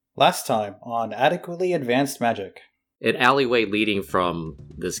Last time on Adequately Advanced Magic. An alleyway leading from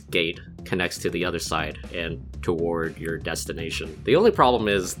this gate connects to the other side and toward your destination. The only problem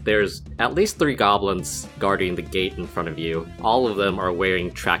is there's at least 3 goblins guarding the gate in front of you. All of them are wearing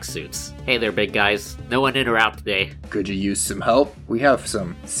tracksuits. Hey there, big guys. No one in or out today. Could you use some help? We have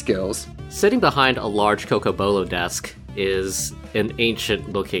some skills. Sitting behind a large Cocobolo desk is an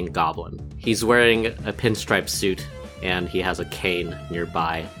ancient-looking goblin. He's wearing a pinstripe suit and he has a cane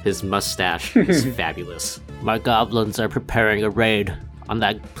nearby. His mustache is fabulous. My goblins are preparing a raid on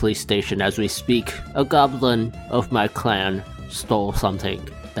that police station as we speak. A goblin of my clan stole something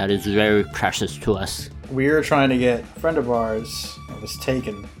that is very precious to us. We are trying to get a friend of ours that was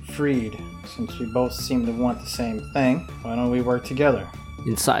taken, freed. Since we both seem to want the same thing, why don't we work together?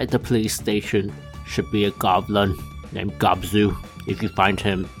 Inside the police station should be a goblin named Gobzu. If you find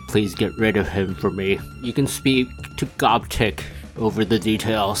him, please get rid of him for me. You can speak to Gobtik over the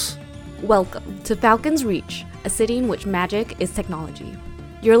details. Welcome to Falcon's Reach, a city in which magic is technology.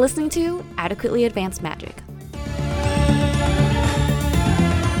 You're listening to Adequately Advanced Magic.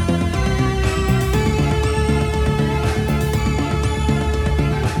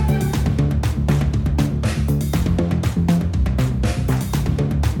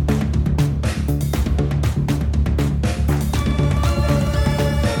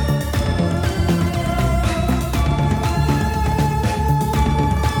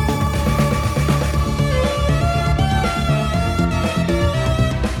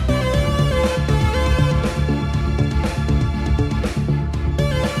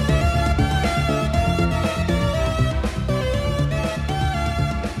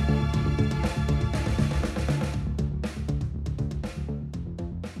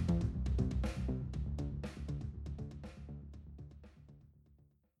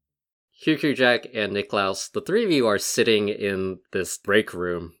 Kyukyu Jack and Niklaus, the 3 of you are sitting in this break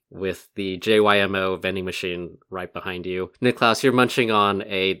room with the JYMO vending machine right behind you. Niklaus, you're munching on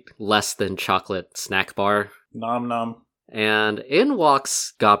a less than chocolate snack bar. Nom nom. And in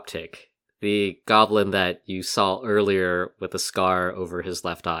walks Gobtik, the goblin that you saw earlier with a scar over his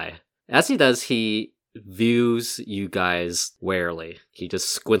left eye. As he does, he views you guys warily. He just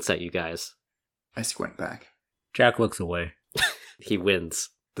squints at you guys. I squint back. Jack looks away. He wins.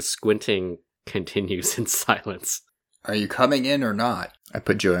 The squinting continues in silence. Are you coming in or not? I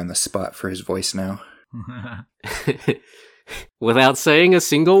put Joey on the spot for his voice now. Without saying a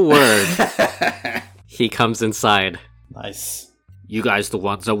single word, he comes inside. Nice. You guys the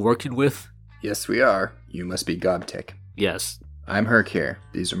ones I'm working with? Yes, we are. You must be Gobtik. Yes. I'm Herc here.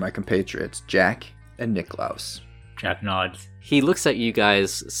 These are my compatriots, Jack and Niklaus. Jack nods. He looks at you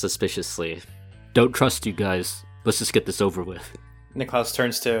guys suspiciously. Don't trust you guys. Let's just get this over with. Niklaus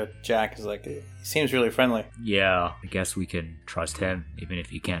turns to Jack. He's like, he seems really friendly. Yeah, I guess we can trust him, even if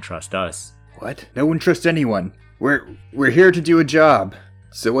he can't trust us. What? No one trusts anyone. We're here to do a job.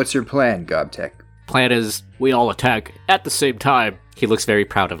 So what's your plan, Gobtik? Plan is we all attack at the same time. He looks very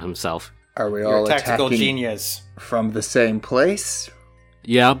proud of himself. Are we You're all a tactical attacking genius. from the same place?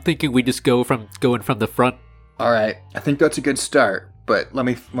 Yeah, I'm thinking we just going from the front. All right, I think that's a good start. But let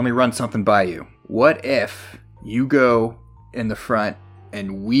me run something by you. What if you go in the front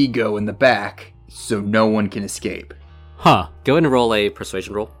and we go in the back so no one can escape? Huh. Go ahead and roll a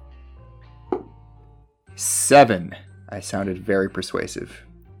persuasion roll. 7. I sounded very persuasive.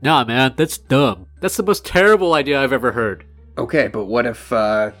 Nah, man, that's dumb. That's the most terrible idea I've ever heard. Okay, but what if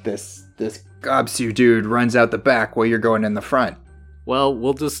this Gobsu dude runs out the back while you're going in the front? Well,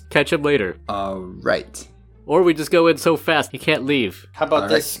 we'll just catch him later. Right. Or we just go in so fast he can't leave. How about All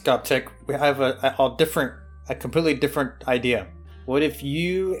this, Gobtik? We have a completely different idea. What if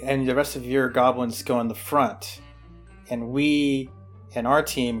you and the rest of your goblins go in the front, and we and our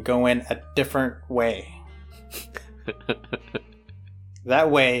team go in a different way?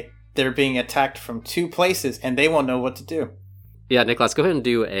 That way, they're being attacked from 2 places, and they won't know what to do. Yeah, Niklaus, go ahead and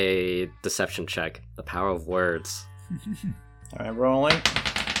do a deception check. The power of words. All right, rolling.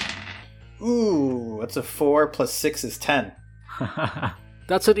 Ooh, that's a 4 plus 6 is 10.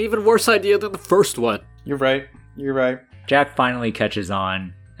 That's an even worse idea than the first one. You're right. Jack finally catches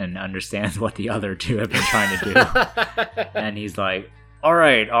on and understands what the other 2 have been trying to do. And he's like, all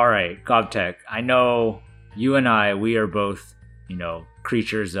right, Gobtek, I know you and we are both,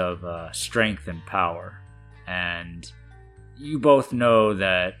 creatures of strength and power. And you both know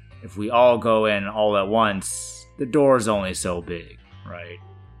that if we all go in all at once, the door's only so big, right?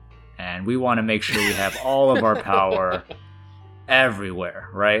 And we want to make sure we have all of our power everywhere,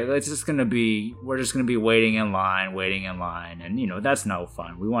 right? We're just gonna be waiting in line, and that's no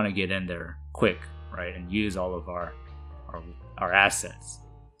fun. We want to get in there quick, right, and use all of our assets.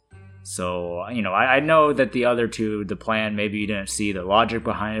 So, I know that the other two, the plan, maybe you didn't see the logic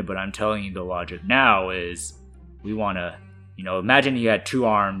behind it, but I'm telling you the logic now is we want to, imagine you had 2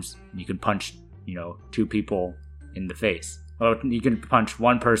 arms, and you can punch, 2 people in the face. Or you can punch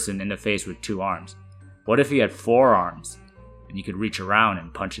 1 person in the face with 2 arms. What if you had 4 arms, and you could reach around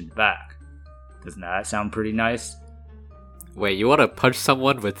and punch in the back? Doesn't that sound pretty nice? Wait, you want to punch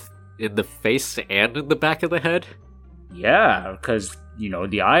someone in the face and in the back of the head? Yeah, because,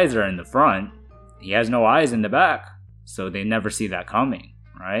 the eyes are in the front. He has no eyes in the back, so they never see that coming,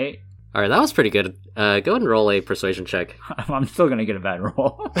 right? Alright, that was pretty good. Go ahead and roll a persuasion check. I'm still going to get a bad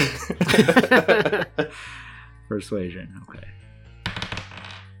roll. Persuasion, okay.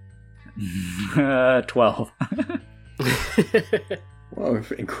 12. Well,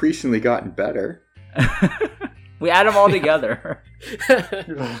 we've increasingly gotten better. We add them all together.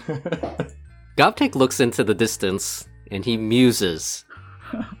 Gobtek looks into the distance, and he muses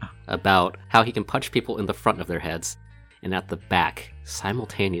about how he can punch people in the front of their heads and at the back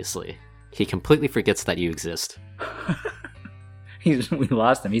simultaneously. He completely forgets that you exist. We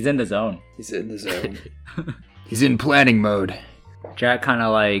lost him. He's in the zone. He's in the zone. He's in planning mode. Jack kind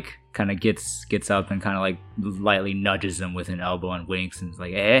of gets up and kind of like lightly nudges him with an elbow and winks and is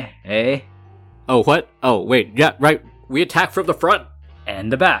like, eh? Oh, what? Oh, wait, yeah, right. We attack from the front.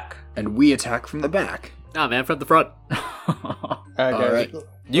 And the back. And we attack from the back. Nah, man, from the front. All right, guys.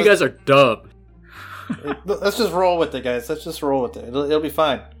 You guys are dumb. Let's just roll with it, guys. Let's just roll with it. It'll be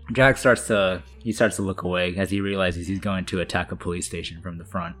fine. Jack starts to look away as he realizes he's going to attack a police station from the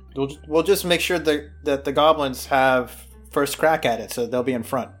front. We'll just make sure that the goblins have first crack at it, so they'll be in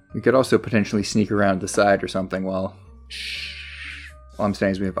front. We could also potentially sneak around the side or something while... All I'm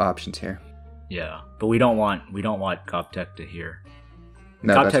saying is we have options here. Yeah, but we don't want Gobtek to hear.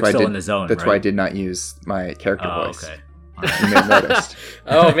 No, Gobtek's still in the zone, That's right? why I did not use my character voice. Okay. You may have noticed.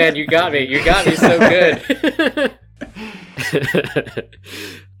 Oh, man, you got me. You got me so good.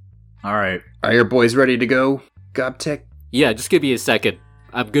 All right. Are your boys ready to go, Gobtek? Yeah, just give me a second.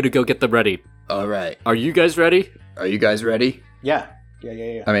 I'm gonna go get them ready. All right. Are you guys ready? Are you guys ready? Yeah. I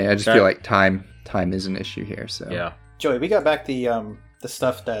mean, I just feel like time is an issue here, so... Yeah. Joey, we got back the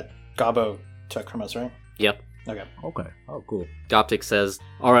stuff that Gobbo took from us, right? Yep. Okay. Oh, cool. Goptic says,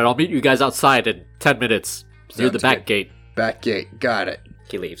 alright, I'll meet you guys outside in 10 minutes. Near the Sounds back good. gate. Back gate. Got it.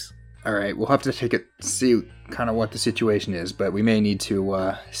 He leaves. All right, we'll have to see kind of what the situation is, but we may need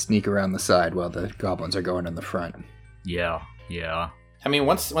to sneak around the side while the goblins are going in the front. Yeah. I mean,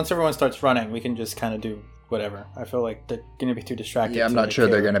 once everyone starts running, we can just kind of do whatever. I feel like they're going to be too distracted. Yeah, I'm not sure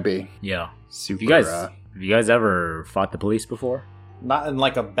they're going to be Yeah. super... Have you guys ever fought the police before? Not in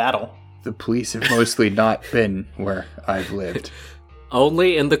like a battle. The police have mostly not been where I've lived.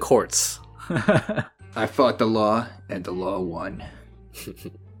 Only in the courts. I fought the law, and the law won.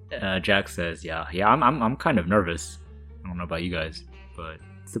 Jack says, yeah, I'm kind of nervous. I don't know about you guys, but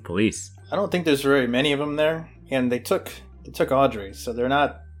it's the police. I don't think there's very many of them there, and they took Audrey, so they're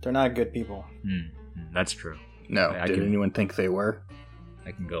not good people. That's true. No, did anyone think they were?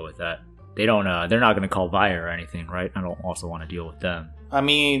 I can go with that. They don't. They're not going to call Vire or anything, right? I don't also want to deal with them. I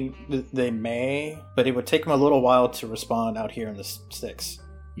mean, they may, but it would take them a little while to respond out here in the sticks.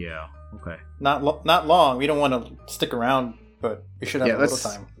 Yeah. Okay. Not long. We don't want to stick around, but we should have a little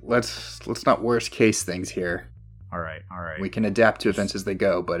time. Let's not worst case things here. All right. We can adapt to events as they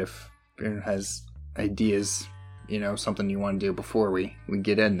go, but if anyone has ideas, something you want to do before we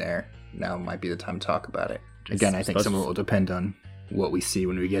get in there, now might be the time to talk about it. Again, I think some of it will depend on what we see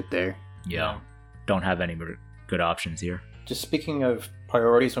when we get there. Yeah. Don't have any good options here. Just speaking of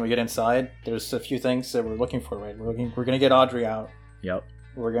priorities, when we get inside, there's a few things that we're looking for, right? We're going to get Audrey out. Yep.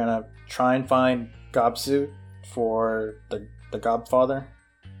 We're going to try and find Gobsu for the Gobfather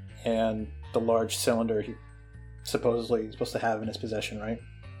and the large cylinder he supposedly is supposed to have in his possession, right?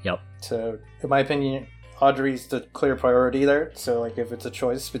 Yep. So, in my opinion, Audrey's the clear priority there. So, like, if it's a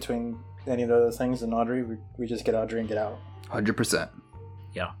choice between any of the other things and Audrey, we just get Audrey and get out. 100%.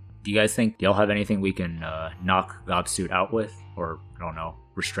 Yeah. Do you guys think y'all have anything we can knock Gobsuit out with? Or, I don't know,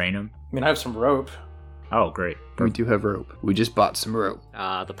 restrain him? I mean, I have some rope. Oh, great. We do have rope. We just bought some rope.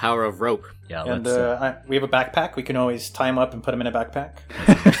 The power of rope. Yeah, And let's... we have a backpack. We can always tie him up and put him in a backpack.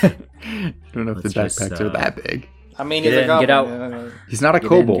 I don't know if the Let's backpacks just, are that big. I mean, Get he's a in, goblin. get out. He's not a Get in,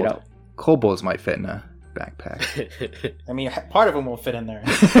 kobold. get out. Kobolds might fit in a backpack. I mean, part of him will fit in there.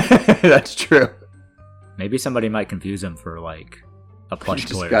 That's true. Maybe somebody might confuse him for, like, a plush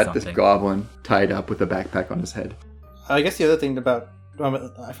Just toy or got something. this goblin tied up with a backpack on his head. I guess the other thing about...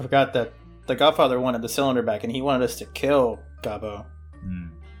 I forgot that the Godfather wanted the cylinder back, and he wanted us to kill Gobbo. Hmm.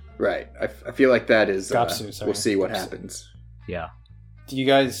 Right. I feel like that is... Gobsu, sorry. we'll see what Gobsu. happens. Yeah. do you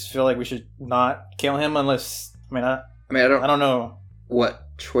guys feel like we should not kill him unless... I don't know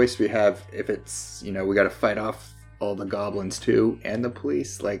what choice we have if it's, we got to fight off all the goblins too and the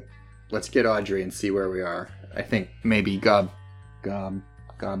police. Like, let's get Audrey and see where we are. I think maybe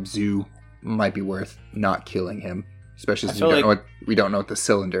Gobzu might be worth not killing him, especially since we don't know what the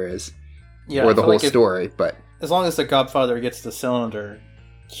cylinder is, or the whole story. But as long as the Godfather gets the cylinder,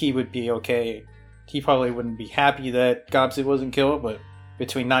 he would be okay. He probably wouldn't be happy that Gobzu wasn't killed, but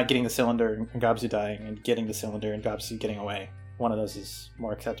between not getting the cylinder and Gobzu dying, and getting the cylinder and Gobzu getting away, one of those is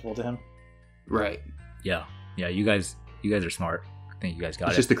more acceptable to him. Right. Yeah. You guys are smart. I think you guys got it.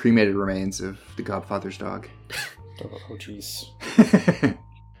 It's just the cremated remains of the Godfather's dog. Oh, jeez.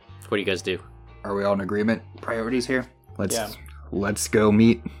 What do you guys do? Are we all in agreement? Priorities here? Let's go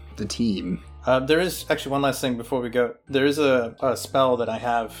meet the team. There is actually one last thing before we go. There is a spell that I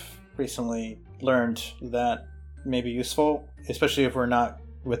have recently learned that may be useful, especially if we're not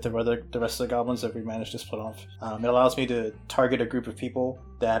with the rest of the goblins that we managed to split off. It allows me to target a group of people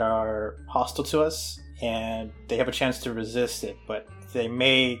that are hostile to us, and they have a chance to resist it, but they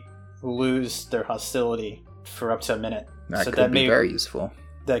may lose their hostility for up to a minute. That could be very useful.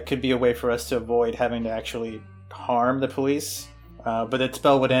 That could be a way for us to avoid having to actually harm the police. But that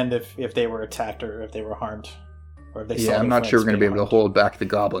spell would end if they were attacked or if they were harmed. Or if they saw I'm not sure we're going to be able harmed. to hold back the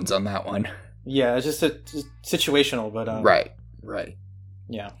goblins on that one. Yeah, it's just situational, but... Right.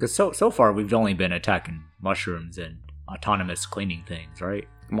 Yeah. Because so far we've only been attacking mushrooms and autonomous cleaning things, right?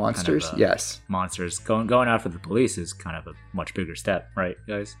 Monsters? Yes. Monsters. Going after the police is kind of a much bigger step, right,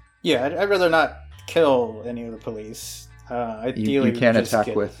 guys? Yeah, I'd rather not kill any of the police. Ideally, you can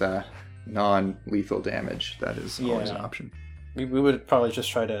attack with non-lethal damage. That is always an option. We would probably just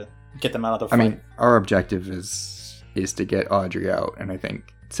try to get them out of the fight. I mean, our objective is to get Audrey out, and I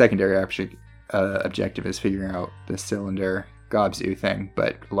think secondary objective is figuring out the cylinder Gobzu thing,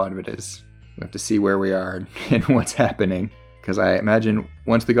 but a lot of it is we have to see where we are and what's happening, because I imagine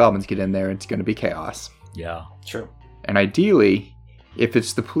once the goblins get in there, it's going to be chaos. Yeah. True. And ideally, if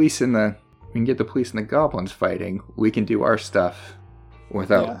it's the police we can get the police and the goblins fighting, we can do our stuff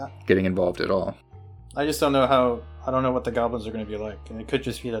without getting involved at all. I just don't know I don't know what the goblins are going to be like. And it could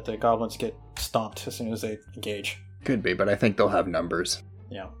just be that the goblins get stomped as soon as they engage. Could be, but I think they'll have numbers.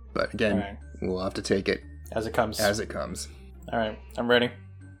 Yeah. But again, we'll have to take it as it comes. All right, I'm ready.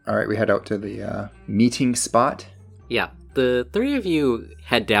 All right, we head out to the meeting spot. Yeah, the three of you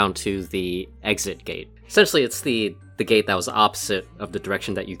head down to the exit gate. Essentially, it's the gate that was opposite of the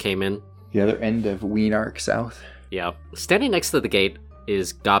direction that you came in. The other end of Weenark South. Yeah. Standing next to the gate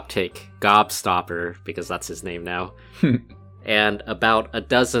is Gobtik, Gobstopper, because that's his name now, and about a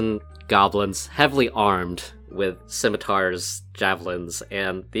dozen goblins, heavily armed with scimitars, javelins,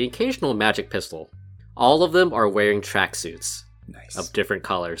 and the occasional magic pistol. All of them are wearing tracksuits of different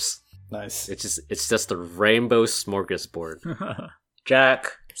colors. Nice. It's just a rainbow smorgasbord.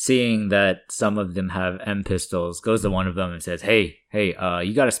 Jack, seeing that some of them have M pistols, goes to one of them and says, "Hey,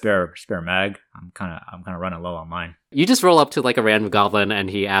 you got a spare mag? I'm kind of running low on mine." You just roll up to like a random goblin and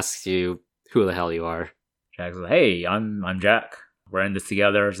he asks you who the hell you are. Jack's like, "Hey, I'm Jack. We're in this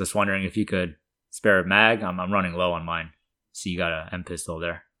together. Just wondering if you could spare a mag. I'm running low on mine. So you got a M pistol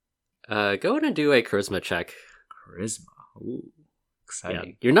there." Go in and do a charisma check. Charisma. Ooh,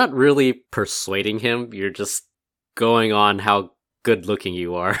 exciting. Yeah, you're not really persuading him. You're just going on how good looking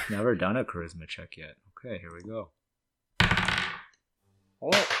you are. Never done a charisma check yet. Okay, here we go.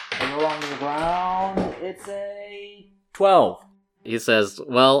 Oh, we're on the ground. It's a 12. He says,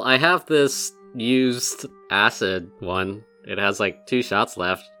 "Well, I have this used acid one. It has like 2 shots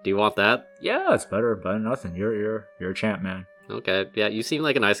left. Do you want that?" Yeah, it's better than nothing. You're a champ, man. Okay, yeah, you seem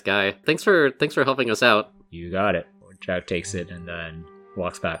like a nice guy. Thanks for helping us out. You got it. Jack takes it and then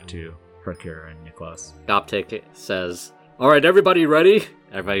walks back to Procure and Nicholas. Goptik says, "All right, everybody ready?"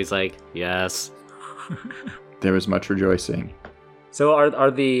 Everybody's like, "Yes." There was much rejoicing. So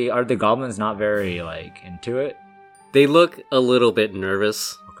are the goblins not very into it? They look a little bit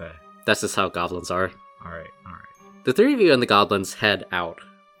nervous. Okay. That's just how goblins are. All right. The three of you and the goblins head out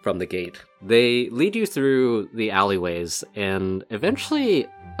from the gate. They lead you through the alleyways and eventually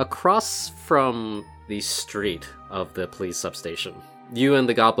across from the street of the police substation. You and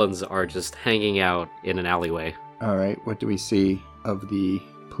the goblins are just hanging out in an alleyway. All right, what do we see of the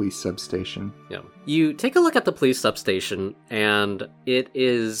police substation? Yeah. You take a look at the police substation, and it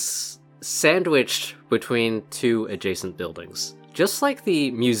is sandwiched between 2 adjacent buildings. Just like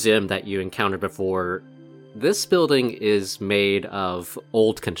the museum that you encountered before, this building is made of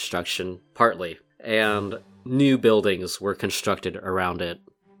old construction, partly, and new buildings were constructed around it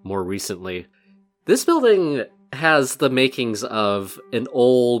more recently. This building has the makings of an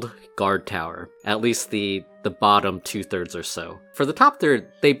old guard tower, at least the bottom 2/3 or so. For the top third,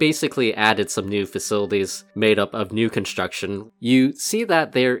 they basically added some new facilities made up of new construction. You see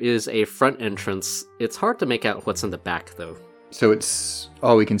that there is a front entrance. It's hard to make out what's in the back, though. So it's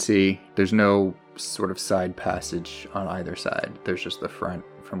all we can see. There's no sort of side passage on either side. There's just the front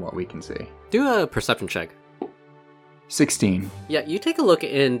from what we can see. Do a perception check. 16. Yeah, you take a look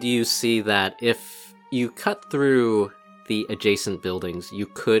and you see that if you cut through the adjacent buildings, you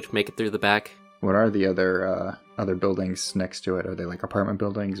could make it through the back. What are the other buildings next to it? Are they like apartment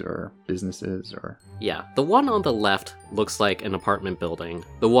buildings or businesses or? Yeah, the one on the left looks like an apartment building.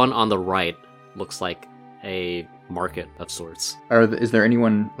 The one on the right looks like a market of sorts. Is there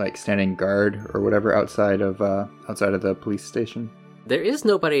anyone like standing guard or whatever outside of the police station? There is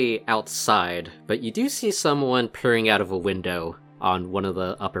nobody outside, but you do see someone peering out of a window on one of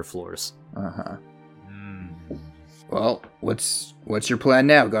the upper floors. Uh-huh. Well, what's your plan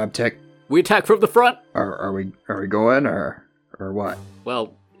now, GobTech? We attack from the front! Are we going or what?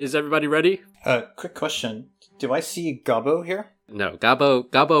 Well, is everybody ready? Quick question. Do I see Gobbo here? No,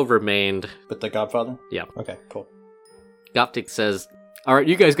 Gobbo remained. With the Godfather? Yeah. Okay, cool. Goptic says, alright,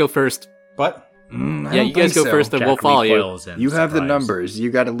 you guys go first. What? Yeah, you guys go first and Jack we'll follow you. recoils in You have the surprise. numbers. You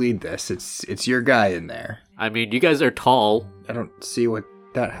got to lead this. It's your guy in there. I mean, you guys are tall. I don't see what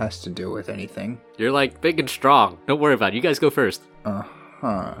that has to do with anything. You're like big and strong. Don't worry about it. You guys go first.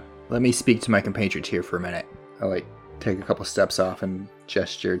 Uh-huh. Let me speak to my compatriots here for a minute. I'll take a couple steps off and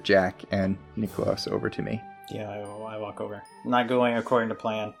gesture Jack and Nicholas over to me. Yeah, I walk over. Not going according to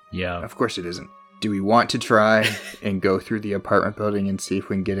plan. Yeah. Of course it isn't. Do we want to try and go through the apartment building and see if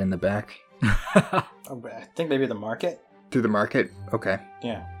we can get in the back? Oh, I think maybe the market? Through the market? Okay.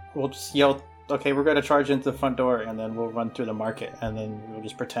 Yeah. We'll just yell, okay, we're going to charge into the front door, and then we'll run through the market, and then we'll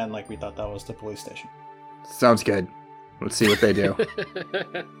just pretend like we thought that was the police station. Sounds good. Let's see what they do.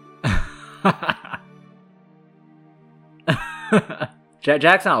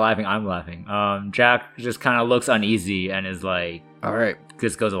 Jack's not laughing, I'm laughing. Jack just kind of looks uneasy and is like, All right.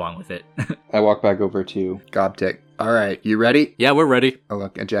 just goes along with it. I walk back over to GobTech. All right, you ready? Yeah, we're ready. I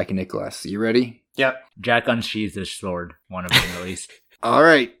look at Jack and Nicholas. You ready? Yep. Jack unsheathes his sword, one of them at least. All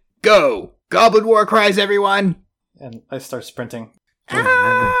right, go! Goblin war cries, everyone! And I start sprinting.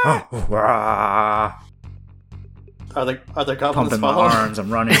 Ah! Are the goblins Pumping my following? arms,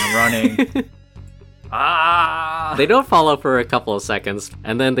 I'm running. Ah! They don't follow for a couple of seconds,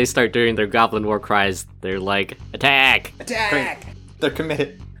 and then they start doing their goblin war cries. They're like, attack! Attack! They're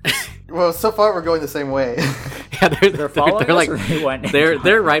committed. Well, so far we're going the same way. Yeah, They're following they're us like, or they went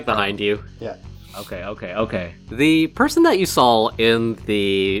they're right behind you. Yeah. Okay. The person that you saw in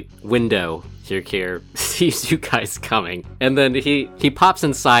the window, Kirkir, sees you guys coming, and then he pops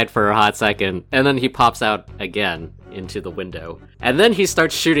inside for a hot second, and then he pops out again into the window, and then he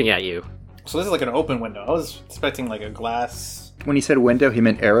starts shooting at you. So this is like an open window. I was expecting like a glass. When he said window, he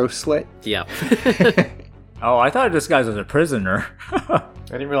meant arrow slit? Yeah. Oh, I thought this guy was a prisoner. I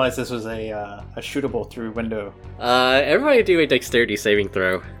didn't realize this was a shootable through window. Everybody do a dexterity saving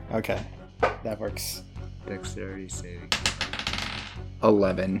throw. Okay. That works. Dexterity saving.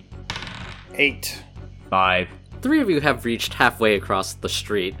 11. 8. 5. 3 of you have reached halfway across the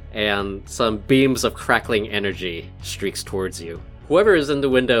street, and some beams of crackling energy streaks towards you. Whoever is in the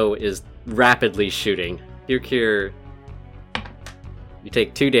window is rapidly shooting. Kirkir, you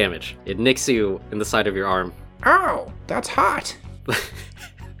take 2 damage. It nicks you in the side of your arm. Ow! That's hot!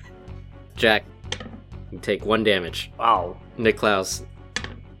 Jack, you take 1 damage. Wow. Niklaus,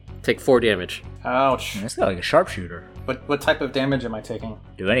 take 4 damage. Ouch. This guy like a sharpshooter. What type of damage am I taking?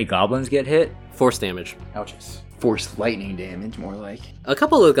 Do any goblins get hit? Force damage. Ouchies. Force lightning damage, more like. A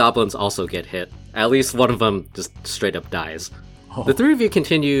couple of goblins also get hit. At least one of them just straight up dies. The 3 of you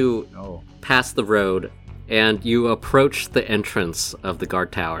continue No. past the road, and you approach the entrance of the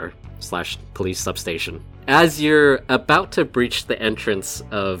guard tower / police substation. As you're about to breach the entrance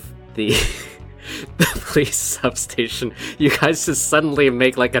of the the police substation, you guys just suddenly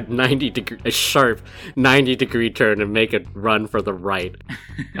make like a sharp 90-degree turn and make a run for the right.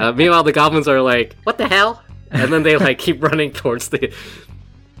 Meanwhile, the goblins are like, "What the hell?" And then they like keep running towards the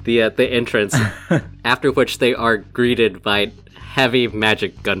entrance. After which they are greeted by heavy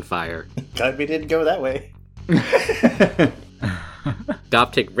magic gunfire. Glad we didn't go that way.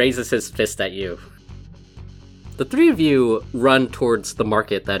 Goptic raises his fist at you. The 3 of you run towards the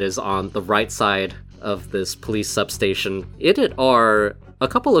market that is on the right side of this police substation. In it are a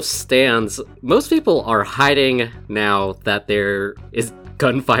couple of stands. Most people are hiding now that there is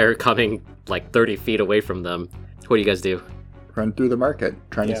gunfire coming like 30 feet away from them. What do you guys do? Run through the market,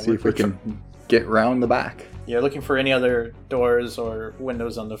 trying Yeah, to see if we can get round the back. You're looking for any other doors or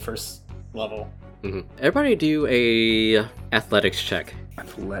windows on the first level. Everybody do a athletics check.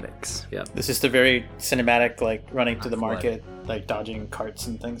 Athletics. Yeah. This is the very cinematic, like running to the market, like dodging carts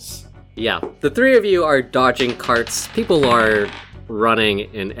and things. Yeah. The three of you are dodging carts. People are running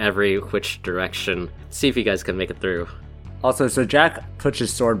in every which direction. See if you guys can make it through. Also, so Jack puts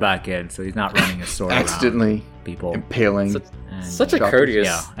his sword back in, so he's not running his sword Accidentally around people. impaling. Such a shoppers. courteous,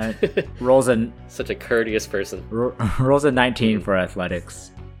 Yeah, and rolls a such a courteous person. rolls a 19 for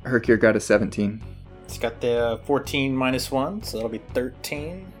athletics. Hercure got a 17. It's got the 14 minus 1, so that'll be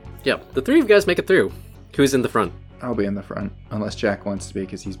 13. Yep. The three of you guys make it through. Who's in the front? I'll be in the front, unless Jack wants to be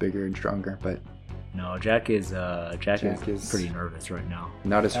because he's bigger and stronger, but No, Jack is Jack is- pretty nervous right now.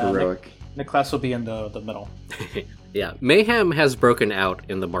 not as heroic. Nicholas will be in the middle. Yeah. Mayhem has broken out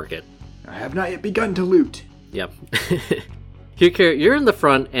in the market. I have not yet begun to loot. Yep. Hyukir, you're in the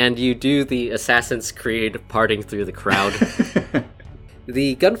front and you do the Assassin's Creed parting through the crowd.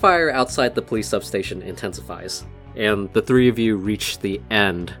 The gunfire outside the police substation intensifies, and the three of you reach the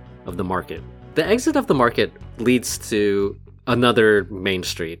end of the market. The exit of the market leads to another main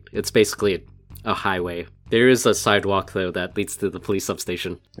street. It's basically a highway. There is a sidewalk, though, that leads to the police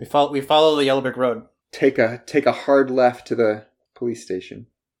substation. We follow the Yellow Brick Road. Take a hard left to the police station.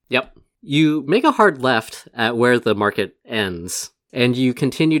 Yep. You make a hard left at where the market ends, and you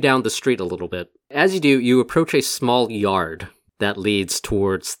continue down the street a little bit. As you do, you approach a small yard that leads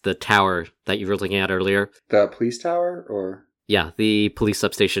towards the tower that you were looking at earlier. The police tower, or Yeah, the police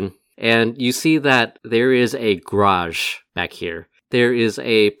substation. And you see that there is a garage back here. There is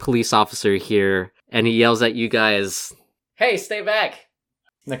a police officer here, and he yells at you guys, "Hey, stay back!"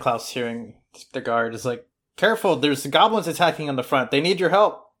 Nicholas, hearing the guard, is like, "Careful, there's goblins attacking on the front. They need your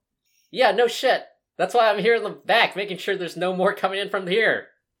help." Yeah, no shit. That's why I'm here in the back, making sure there's no more coming in from here.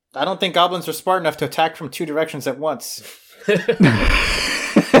 I don't think goblins are smart enough to attack from two directions at once.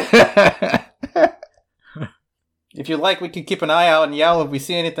 If you like, we can keep an eye out and yell if we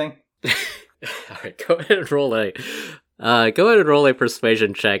see anything. Alright, go ahead and roll a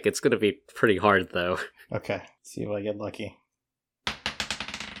persuasion check. It's gonna be pretty hard, though. Okay, see if I get lucky.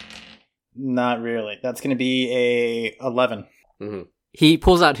 Not really. That's going to be a 11. Mm-hmm. He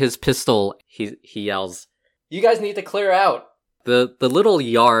pulls out his pistol. He yells, "You guys need to clear out!" The little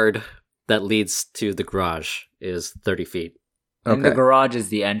yard that leads to the garage is 30 feet. And the garage is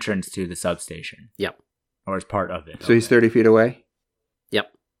the entrance to the substation. Yep. Or is part of it. So he's 30 feet away?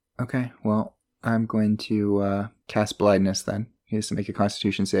 Yep. Okay, well, I'm going to cast blindness then. He has to make a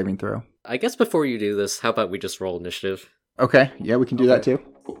constitution saving throw. I guess before you do this, how about we just roll initiative? Okay, yeah, we can do that too.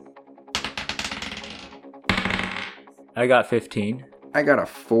 I got 15. I got a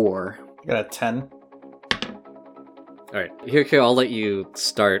 4. I got a 10. Alright, here, I'll let you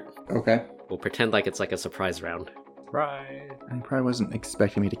start. Okay. We'll pretend like it's like a surprise round. Right. He probably wasn't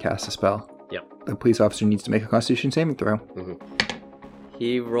expecting me to cast a spell. Yep. The police officer needs to make a constitution saving throw. Mm-hmm.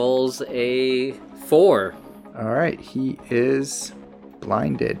 He rolls a 4. Alright, he is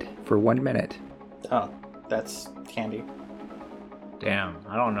blinded for 1 minute. Oh, that's handy. Damn,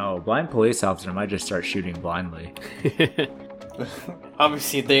 I don't know. Blind police officer might just start shooting blindly.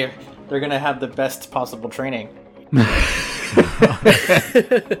 Obviously, they're going to have the best possible training.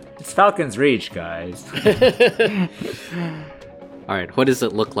 It's Falcon's Reach, guys. Alright, what does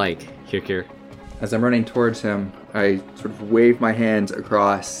it look like, Kirkir? As I'm running towards him, I sort of wave my hands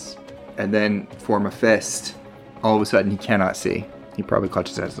across and then form a fist. All of a sudden, he cannot see. He probably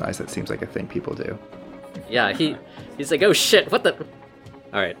clutches at his eyes. That seems like a thing people do. Yeah, he's like, "Oh shit, what the..."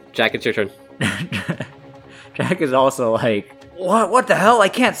 Alright, Jack, it's your turn. Jack is also like, What the hell? I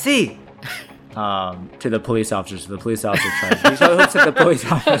can't see! To the police officer. So the police officer tries. He looks at the police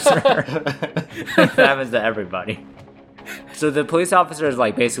officer. That happens to everybody. So the police officer is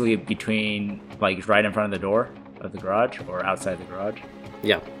like basically between, like right in front of the door of the garage or outside the garage.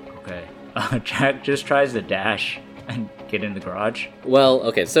 Yeah. Okay. Jack just tries to dash and get in the garage. Well,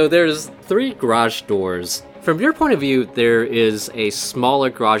 okay, so there's 3 garage doors. From your point of view, there is a smaller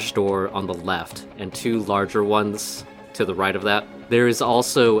garage door on the left and 2 larger ones to the right of that. There is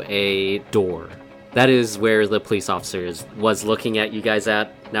also a door. That is where the police officer was looking at you guys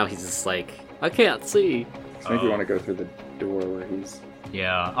at. Now he's just like, "I can't see." So maybe you want to go through the door where he's...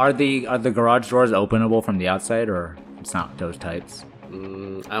 Yeah. Are the garage doors openable from the outside, or it's not those types? I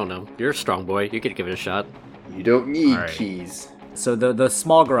don't know. You're a strong boy. You could give it a shot. You don't need All right. keys. So the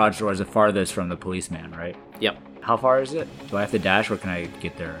small garage door is the farthest from the policeman, right? Yep. How far is it? Do I have to dash, or can I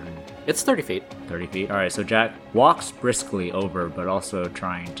get there in It's 30 feet. 30 feet? All right, so Jack walks briskly over, but also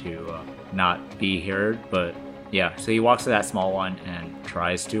trying to not be heard, but Yeah, so he walks to that small one and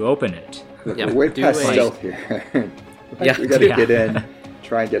tries to open it. Yeah, We're way do past a- stealth here. Yeah. We gotta Yeah. get in,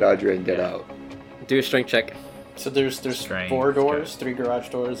 try and get Audrey and get out. Do a strength check. So there's Strange. 4 doors, 3 garage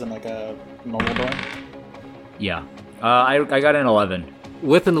doors, and like a normal door. Yeah. I got an 11.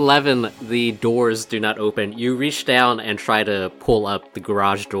 With an 11, the doors do not open. You reach down and try to pull up the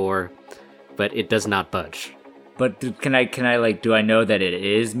garage door, but it does not budge. But can I like, do I know that it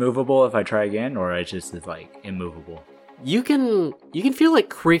is movable if I try again, or it just is like immovable? You can feel it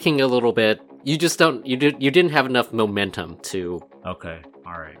creaking a little bit. You just don't. You didn't have enough momentum to Okay.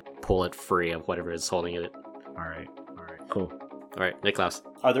 All right. pull it free of whatever is holding it. All right. Cool. All right, Niklaus.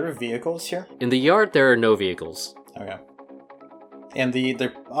 Are there vehicles here? In the yard, there are no vehicles. Okay. And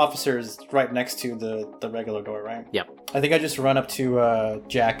the officer is right next to the regular door, right? Yep. I think I just run up to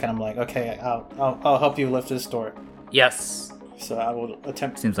Jack and I'm like, okay, I'll help you lift this door. Yes. So I will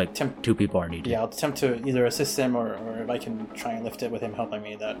attempt. Seems like 2 people are needed. Yeah, I'll attempt to either assist him or if I can try and lift it with him helping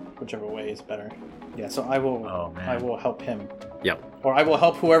me. That whichever way is better. Yeah. So I will. Oh, man. I will help him, Yep. or I will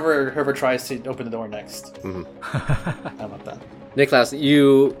help whoever tries to open the door next. Mhm. How about that? Niklaus,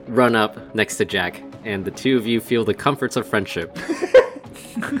 you run up next to Jack, and the two of you feel the comforts of friendship.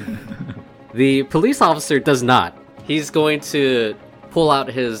 The police officer does not. He's going to pull out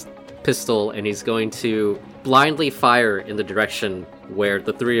his pistol and he's going to blindly fire in the direction where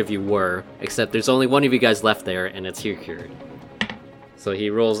the 3 of you were, except there's only one of you guys left there, and it's Hirkir. So he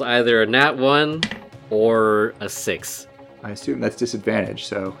rolls either a nat 1 or a 6. I assume that's disadvantage,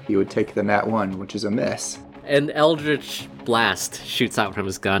 so he would take the nat 1, which is a miss. An eldritch blast shoots out from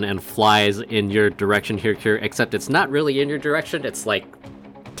his gun and flies in your direction, Hirkir, except it's not really in your direction, it's like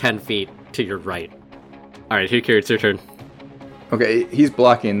 10 feet to your right. Alright, Hirkir, it's your turn. Okay, he's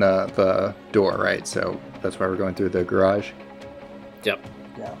blocking the door, right? So that's why we're going through the garage. Yep.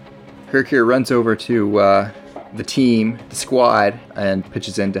 Yeah. Hirkir runs over to the team, the squad, and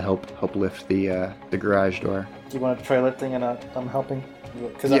pitches in to help lift the garage door. Do you want to try lifting and I'm helping?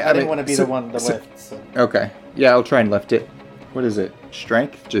 Because Yeah, I didn't want to be so- the one to so- lift. So. Okay, yeah, I'll try and lift it. What is it?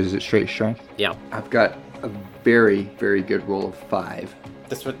 Strength? Is it straight strength? Yeah. I've got a very, very good roll of 5.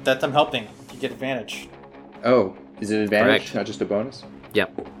 That's I'm helping. You get advantage. Oh, is it an advantage, Correct. not just a bonus?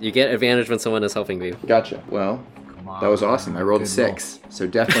 Yep. You get advantage when someone is helping you. Gotcha. Well, Come on. that was awesome. I rolled a Good 6, so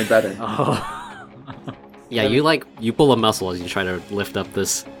definitely better. Oh. Yeah, you pull a muscle as you try to lift up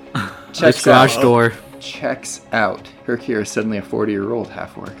this Checks garage out. door. Checks out. Hirkir is suddenly a 40-year-old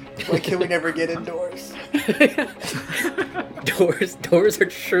half-orc. Why can we never get indoors? Doors are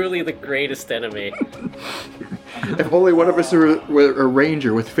truly the greatest enemy. If only one of us were a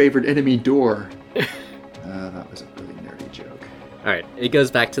ranger with favored enemy door. That was a really nerdy joke. Alright, it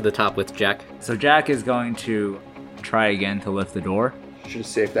goes back to the top with Jack. So Jack is going to try again to lift the door. Should have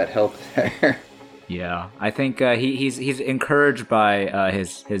saved that help there. Yeah, I think he's encouraged by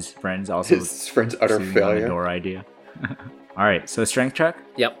his friends also. His friend's utter seizing on the failure. door idea. All right, so strength check.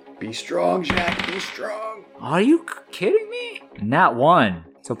 Yep. Be strong, Jack. Be strong. Are you kidding me? Nat 1.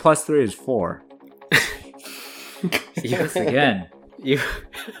 So +3 is 4. Yes, again. You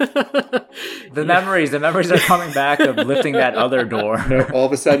The memories are coming back of lifting that other door. All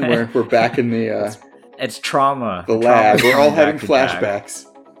of a sudden, we're back in the It's trauma. lab. Trauma's We're all coming having back to Jack. flashbacks.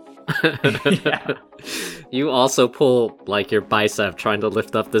 Yeah. You also pull like your bicep trying to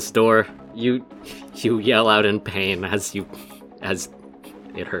lift up this door. You yell out in pain as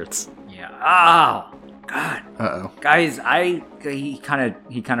it hurts. Yeah. Oh, God. Uh-oh. Guys, he kind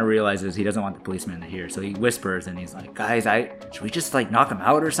of realizes he doesn't want the policeman to hear, so he whispers and he's like, "Guys, should we just like knock him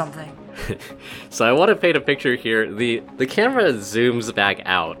out or something?" So I want to paint a picture here. The camera zooms back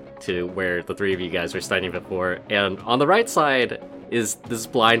out to where the 3 of you guys were standing before, and on the right side is this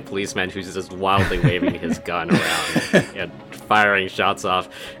blind policeman who's just wildly waving his gun around and firing shots off.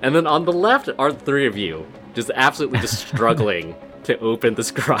 And then on the left are the 3 of you, just absolutely just struggling to open this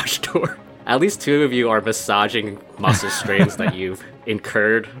garage door. At least 2 of you are massaging muscle strains that you've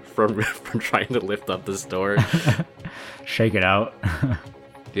incurred from trying to lift up this door. Shake it out.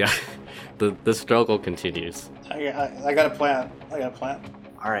 Yeah, the struggle continues. I got a plan.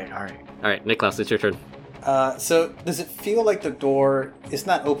 All right. All right, Niklaus, it's your turn. So does it feel like the door is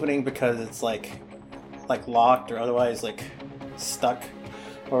not opening because it's like locked or otherwise like stuck,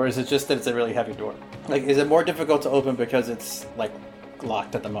 or is it just that it's a really heavy door? Like, is it more difficult to open because it's like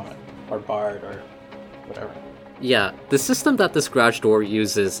locked at the moment or barred or whatever? Yeah, the system that this garage door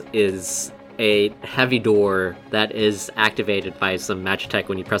uses is a heavy door that is activated by some Magitech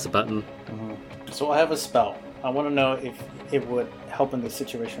when you press a button. So I have a spell. I want to know if it would help in this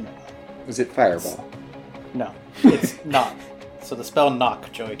situation or not. Was it fireball? No, it's not. So the spell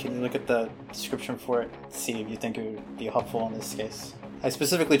knock, Joey, can you look at the description for it? See if you think it would be helpful in this case. I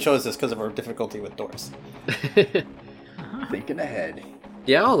specifically chose this because of our difficulty with doors. Thinking ahead.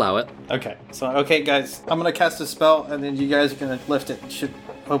 Yeah, I'll allow it. Okay, so guys, I'm gonna cast a spell, and then you guys are gonna lift it. It should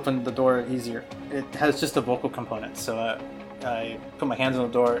open the door easier. It has just a vocal component, so I put my hands on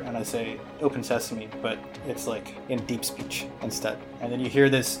the door and I say "Open Sesame," but it's like in deep speech instead. And then you hear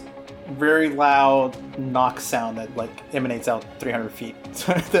this very loud knock sound that like emanates out 300 feet.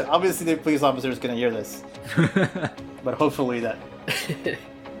 So obviously the police officer is gonna hear this, but hopefully that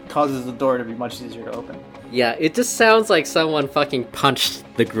causes the door to be much easier to open. Yeah, it just sounds like someone fucking punched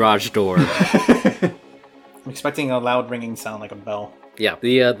the garage door. I'm expecting a loud ringing sound like a bell. Yeah,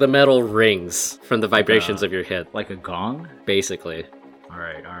 the metal rings from the vibrations of your hit, Like a gong? basically.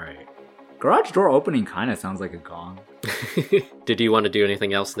 Alright. Garage door opening kind of sounds like a gong. Did you want to do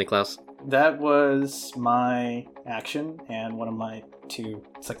anything else, Niklaus? That was my action and one of my 2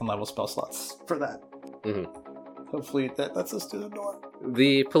 second level spell slots for that. Mhm. Hopefully that lets us through the door.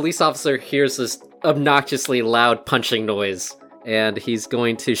 The police officer hears this obnoxiously loud punching noise, and he's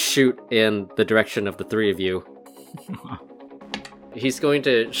going to shoot in the direction of the 3 of you. He's going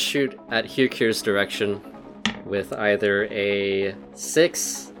to shoot at Hirkir's direction with either a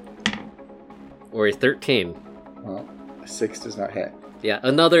 6 or a 13. Well, a 6 does not hit. Yeah,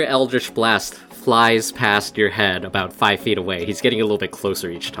 another Eldritch Blast flies past your head about 5 feet away. He's getting a little bit closer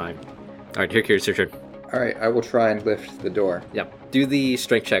each time. Alright, Hirkir's your turn. Alright, I will try and lift the door. Yeah, do the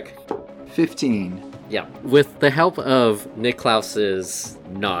strength check. 15. Yeah, with the help of Niklaus's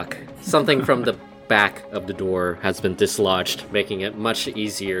knock, something from the back of the door has been dislodged, making it much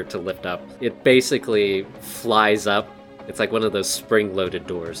easier to lift up. It basically flies up. It's like one of those spring-loaded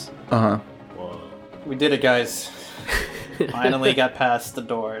doors. Uh-huh. Whoa. We did it, guys. Finally got past the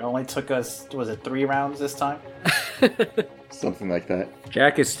door. It only took us, was it 3 rounds this time? Something like that.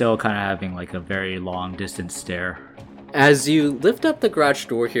 Jack is still kind of having like a very long distance stare. As you lift up the garage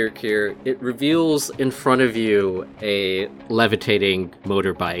door here, Kier, it reveals in front of you a levitating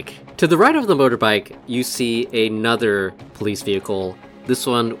motorbike. To the right of the motorbike, you see another police vehicle, this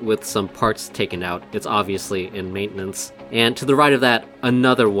one with some parts taken out. It's obviously in maintenance. And to the right of that,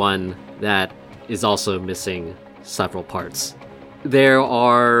 another one that is also missing several parts. There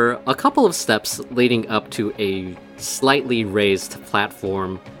are a couple of steps leading up to a slightly raised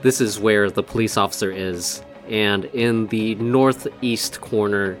platform. This is where the police officer is. And in the northeast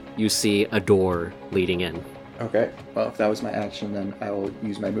corner, you see a door leading in. Okay, well, if that was my action, then I will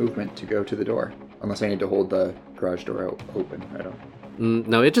use my movement to go to the door. Unless I need to hold the garage door open. I don't.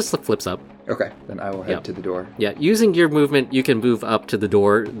 No, it just flips up. Okay, then I will head to the door. Yeah, using your movement, you can move up to the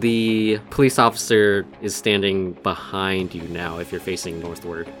door. The police officer is standing behind you now if you're facing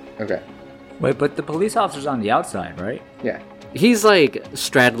northward. Okay. Wait, but the police officer's on the outside, right? Yeah, He's like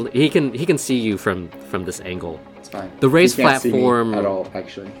straddling. He can see you from this angle. it's fine. The raised He can't see me platform at all,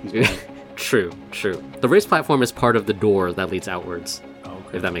 actually. He's behind. True. The raised platform is part of the door that leads outwards.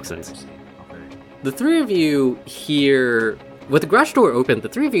 Okay. If that makes sense. Okay. The 3 of you hear, with the garage door open, the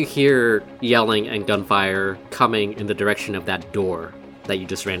 3 of you hear yelling and gunfire coming in the direction of that door that you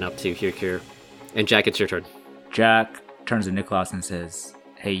just ran up to, Hirkir. And Jack, it's your turn. Jack turns to Niklaus and says,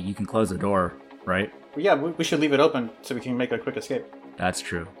 "Hey, you can close the door, right?" Yeah, we should leave it open so we can make a quick escape. That's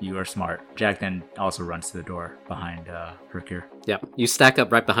true. You are smart. Jack then also runs to the door behind Hirkir. Yeah, you stack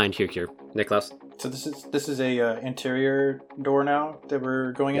up right behind Hirkir. Niklaus? So this is a interior door now that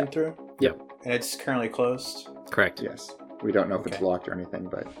we're going in through? Yeah. And it's currently closed. Correct. Yes. We don't know if it's Okay. locked or anything,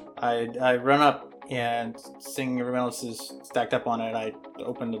 but I run up and seeing everyone else is stacked up on it, I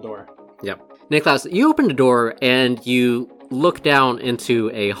open the door. Yep. Niklaus, you open the door and you look down into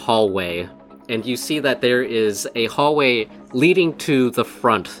a hallway, and you see that there is a hallway leading to the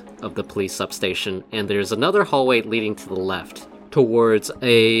front of the police substation, and there's another hallway leading to the left towards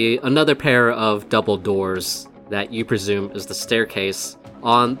another pair of double doors that you presume is the staircase.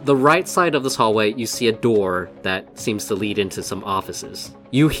 On the right side of this hallway, you see a door that seems to lead into some offices.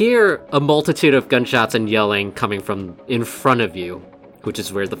 You hear a multitude of gunshots and yelling coming from in front of you, which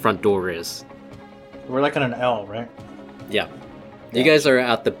is where the front door is. We're like on an L, right? Yeah. You guys are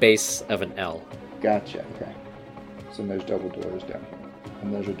at the base of an L. gotcha. Okay. So there's double doors down here.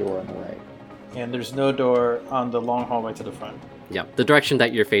 And there's a door on the right. And there's no door on the long hallway to the front. Yeah. The direction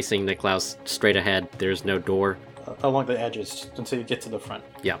that you're facing, Niklaus, straight ahead, there's no door. Along the edges until you get to the front.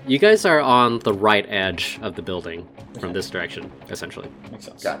 Yeah. You guys are on the right edge of the building from this direction, essentially. Makes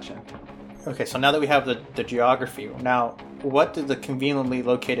sense. Gotcha. Okay, so now that we have the geography, now what do the conveniently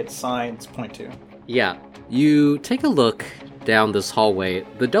located signs point to? Yeah. You take a look down this hallway.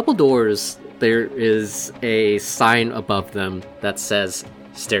 The double doors there is a sign above them that says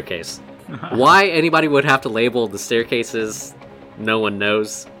staircase. Why anybody would have to label the staircases, no one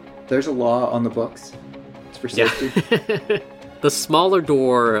knows. There's a law on the books. It's for safety. The smaller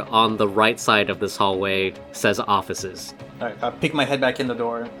door on the right side of this hallway says offices. All right, I peek my head back in the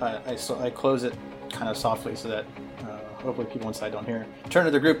door. I close it kind of softly so that hopefully people inside don't hear. Turn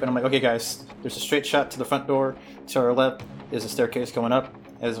to the group and I'm like, okay guys, there's a straight shot to the front door. To our left is a staircase going up,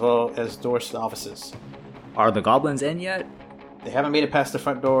 as well as doors to the offices. Are the goblins in yet? They haven't made it past the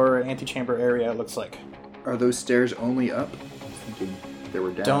front door antechamber area, it looks like. Are those stairs only up? I was thinking they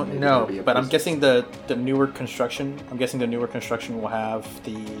were down. Don't Maybe know, there'll be a but I'm place- guessing the newer construction. I'm guessing the newer construction will have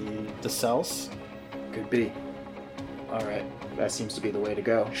the cells. Could be. All right, that seems to be the way to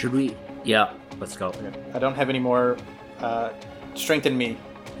go. Should we? Yeah, let's go. I don't have any more strength in me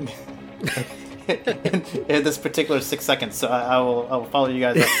in this particular 6 seconds, so I will follow you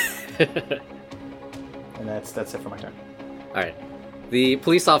guys up. And that's it for my turn. Alright. The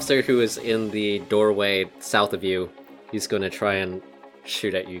police officer who is in the doorway south of you, he's going to try and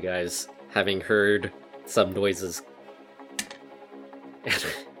shoot at you guys, having heard some noises.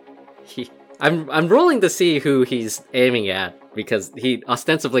 I'm rolling to see who he's aiming at, because he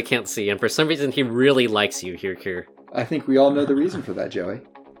ostensibly can't see, and for some reason he really likes you, Hirkir. I think we all know the reason for that, Joey.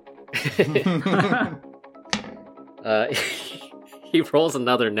 He rolls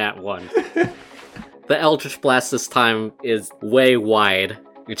another nat 1. The Eldritch Blast this time is way wide.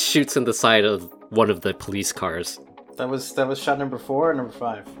 It shoots in the side of one of the police cars. That was shot number 4 or number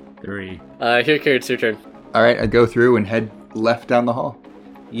 5. 3. Hirkir, it's your turn. All right, I go through and head left down the hall.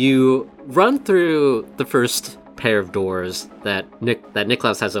 You run through the first pair of doors that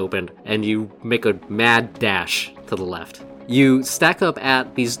Niklaus has opened, and you make a mad dash to the left. You stack up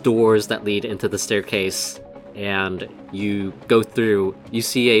at these doors that lead into the staircase, and you go through. You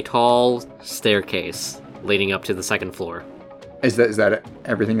see a tall staircase leading up to the second floor. Is that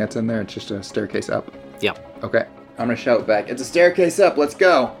everything that's in there? It's just a staircase up? Yep. Okay. I'm going to shout back, it's a staircase up, let's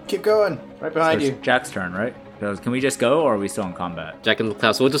go! Keep going, right behind So you. it's Jack's turn, right? So can we just go, or are we still in combat? Jack and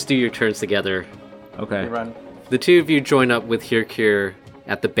Niklaus, we'll just do your turns together. Okay. You run. The two of you join up with Hirkir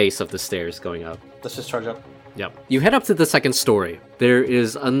at the base of the stairs going up. Let's just charge up. Yep. You head up to the second story. There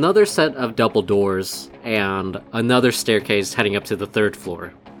is another set of double doors and another staircase heading up to the third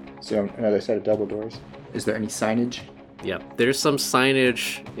floor. So another set of double doors. Is there any signage? Yep. There's some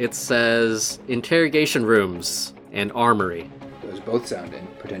signage. It says interrogation rooms and armory. Those both sound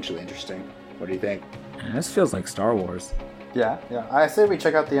potentially interesting. What do you think? This feels like Star Wars. Yeah. I say we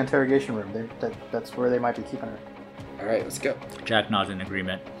check out the interrogation room. That's where they might be keeping her. All right, let's go. Jack nods in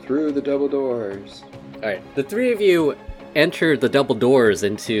agreement. Through the double doors. Alright. The three of you enter the double doors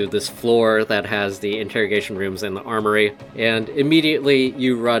into this floor that has the interrogation rooms and the armory, and immediately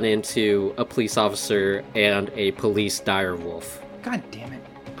you run into a police officer and a police direwolf. God damn it.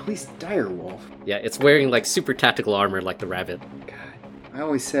 Police direwolf. Yeah, it's wearing like super tactical armor like the rabbit. God. I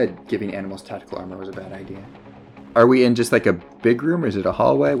always said giving animals tactical armor was a bad idea. Are we in just like a big room, or is it a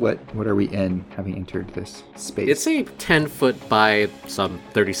hallway? What are we in, having entered this space? It's a 10-foot by some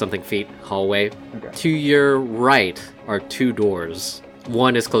 30-something feet hallway. Okay. To your right are two doors.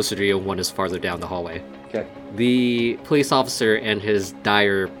 One is closer to you, one is farther down the hallway. Okay. The police officer and his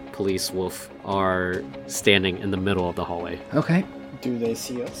dire police wolf are standing in the middle of the hallway. Okay. Do they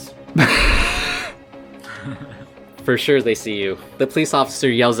see us? For sure they see you. The police officer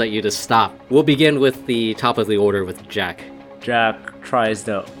yells at you to stop. We'll begin with the top of the order with Jack. Jack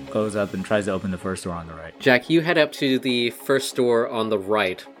goes up and tries to open the first door on the right. Jack, you head up to the first door on the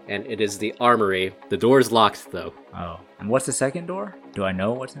right, and it is the armory. The door is locked, though. Oh. And what's the second door? Do I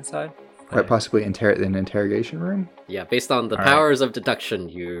know what's inside? Quite possibly an interrogation room? Yeah, based on the All right. powers of deduction,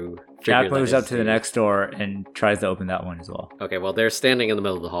 you figure Jack that moves is up to the next door and tries to open that one as well. Okay, well, they're standing in the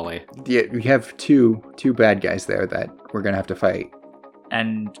middle of the hallway. Yeah, we have two bad guys there that we're gonna have to fight.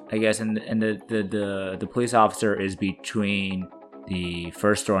 And I guess the police officer is between the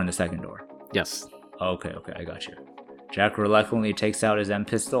first door and the second door. Yes. Okay, I got you. Jack reluctantly takes out his M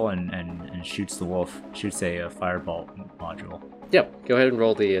pistol and shoots the wolf. Shoots a firebolt module. Yep, go ahead and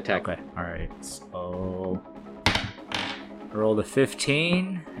roll the attack. Okay, alright. So I rolled a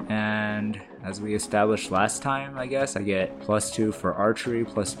 15, and as we established last time, I guess, I get +2 for archery,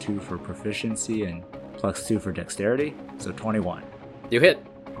 +2 for proficiency, and +2 for dexterity. So 21. You hit.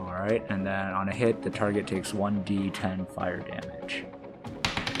 Alright, and then on a hit, the target takes 1d10 fire damage.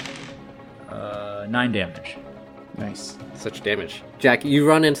 9 damage. Nice. Such damage. Jack, you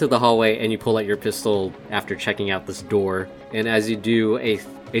run into the hallway and you pull out your pistol after checking out this door. And as you do,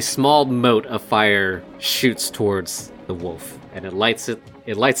 a small mote of fire shoots towards the wolf. And it lights it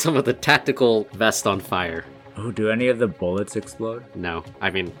It lights some of the tactical vest on fire. Oh, do any of the bullets explode? No, I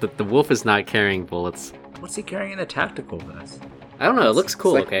mean, the wolf is not carrying bullets. What's he carrying in the tactical vest? I don't know, it looks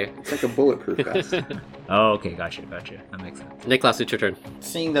cool, It's like- okay? It's like a bulletproof vest. Oh, okay, gotcha. That makes sense. Nicholas, it's your turn.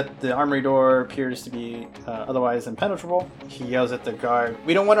 Seeing that the armory door appears to be otherwise impenetrable, he yells at the guard,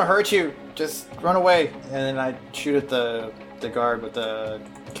 "We don't want to hurt you! Just run away!" And then I shoot at the guard with the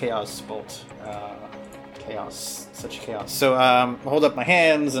chaos bolt. Such chaos. So I hold up my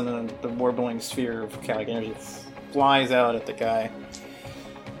hands, and then the warbling sphere of chaotic energy flies out at the guy.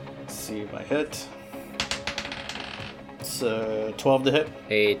 Let's see if I hit. It's 12 to hit.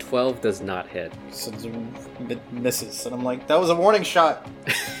 A 12 does not hit. So it misses. And I'm like, that was a warning shot.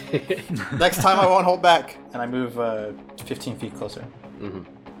 Next time I won't hold back. And I move 15 feet closer.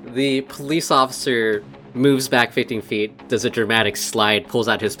 The police officer moves back 15 feet, does a dramatic slide, pulls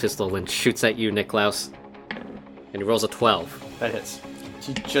out his pistol, and shoots at you, Niklaus. And he rolls a 12. That hits.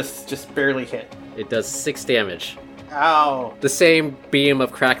 She just barely hit. It does 6 damage. Ow. The same beam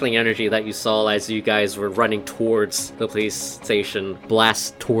of crackling energy that you saw as you guys were running towards the police station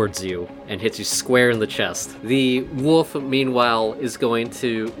blasts towards you and hits you square in the chest. The wolf, meanwhile, is going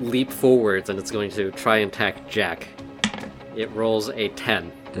to leap forwards and it's going to try and attack Jack. It rolls a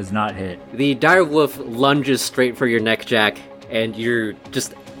 10. Does not hit. The dire wolf lunges straight for your neck, Jack, and you're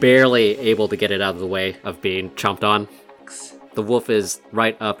just barely able to get it out of the way of being chomped on. The wolf is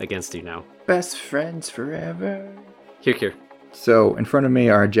right up against you now. Best friends forever. Here. So in front of me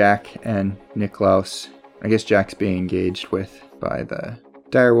are Jack and Niklaus. I guess Jack's being engaged with by the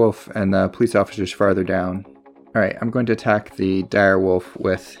direwolf and the police officers farther down. Alright, I'm going to attack the direwolf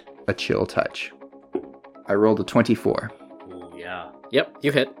with a chill touch. I rolled a 24. Yeah. Yep,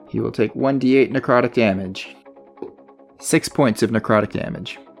 you hit. He will take 1d8 necrotic damage. 6 points of necrotic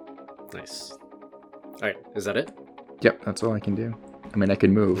damage. Nice. Alright, is that it? Yep, that's all I can do. I mean, I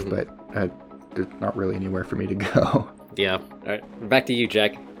can move, but there's not really anywhere for me to go. Yeah. Alright, back to you,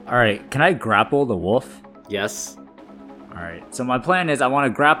 Jack. Alright, can I grapple the wolf? Yes. Alright, so my plan is I want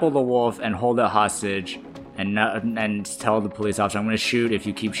to grapple the wolf and hold it hostage and tell the police officer, I'm going to shoot. If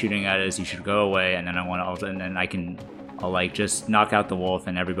you keep shooting at us, you should go away. And then I'll like just knock out the wolf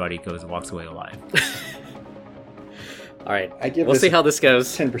and everybody walks away alive. Alright, I give we'll this see how this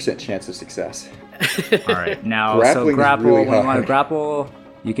goes. 10% chance of success. Alright, now, Grappling is grapple, really when you want to hard. grapple,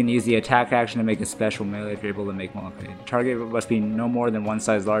 you can use the attack action to make a special melee if you're able to make one. Okay. The target must be no more than one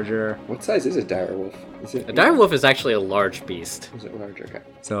size larger. What size is a direwolf? Is it A dire wolf is actually a large beast. Is it large? Okay.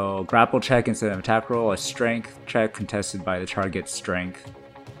 So, grapple check instead of attack roll, a strength check contested by the target's strength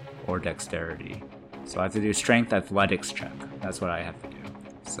or dexterity. So I have to do strength athletics check. That's what I have to do.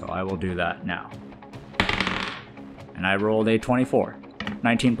 So I will do that now. And I rolled a 24.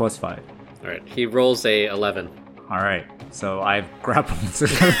 19 plus 5. Alright, he rolls a 11. Alright, so I've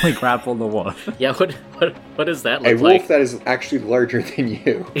successfully grappled the wolf. Yeah, what does that A look wolf like? that is actually larger than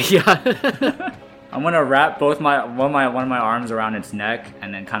you. Yeah. I'm gonna wrap one of my arms around its neck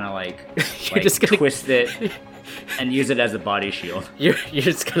and then kind of You're just gonna twist it and use it as a body shield. You're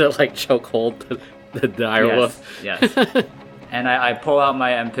just gonna like choke hold the dire wolf. Yes. And I pull out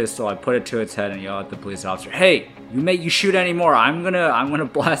my M pistol, I put it to its head, and yell at the police officer, "Hey, you shoot anymore, I'm gonna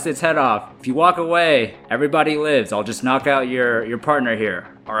blast its head off. If you walk away, everybody lives. I'll just knock out your partner here.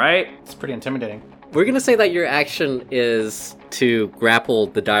 All right?" It's pretty intimidating. We're gonna say that your action is to grapple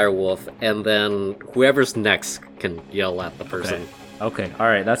the dire wolf, and then whoever's next can yell at the person. Okay. All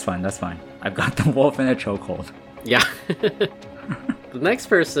right. That's fine. I've got the wolf in a chokehold. Yeah. The next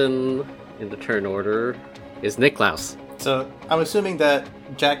person in the turn order is Niklaus. So I'm assuming that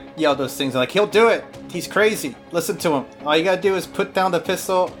Jack yelled those things like, he'll do it. He's crazy. Listen to him. All you gotta do is put down the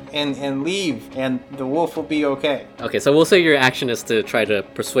pistol and leave, and the wolf will be okay. Okay, so we'll say your action is to try to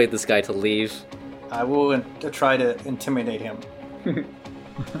persuade this guy to leave. I will try to intimidate him.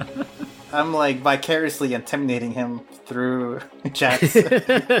 I'm like vicariously intimidating him through Jack's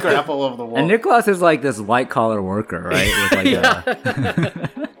grapple of the wolf. And Nicholas is like this white collar worker, right? With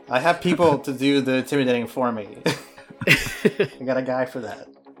like I have people to do the intimidating for me. I got a guy for that.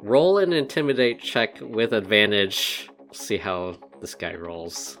 Roll an intimidate check with advantage. See how this guy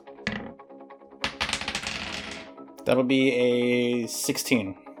rolls. That'll be a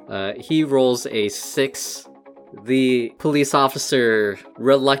 16. He rolls a 6. The police officer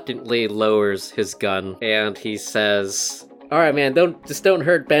reluctantly lowers his gun and he says, "Alright man, don't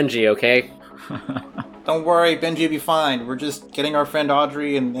hurt Benji, okay?" Don't worry, Benji will be fine. We're just getting our friend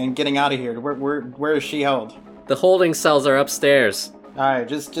Audrey and getting out of here. Where is she held? The holding cells are upstairs. Alright,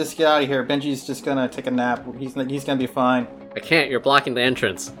 just get out of here. Benji's just gonna take a nap. He's gonna be fine. I can't, you're blocking the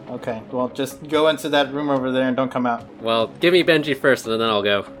entrance. Okay, well, just go into that room over there and don't come out. Well, give me Benji first and then I'll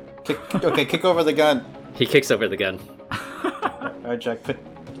go. Kick over the gun. He kicks over the gun. Alright, Jack, put him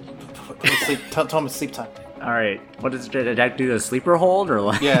to sleep. Tell him it's sleep time. All right. What does Jack do? A sleeper hold or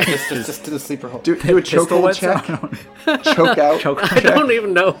like? Yeah, just do the sleeper hold. Do a chokehold check. Choke out. I don't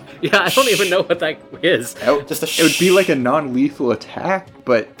even know. Yeah, I don't even know what that is. Just It would be like a non-lethal attack,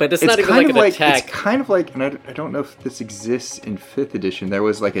 but it's not even kind like of an attack. It's kind of like, and I don't know if this exists in 5th edition. There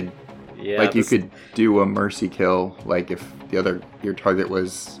was like you could do a mercy kill, like if your target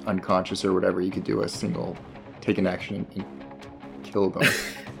was unconscious or whatever, you could do a single take an action and kill them.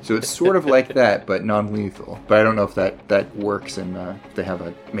 So it's sort of like that, but non-lethal. But I don't know if that works and if they have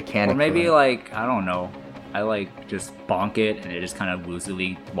a mechanic. Or maybe like, I don't know. I like just bonk it and it just kind of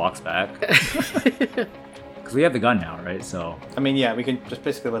woozily walks back. Because we have the gun now, right? So. I mean, yeah, we can just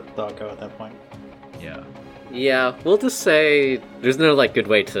basically let the dog go at that point. Yeah. Yeah, we'll just say there's no like good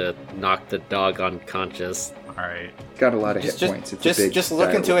way to knock the dog unconscious. All right. It's got a lot of hit points. It's just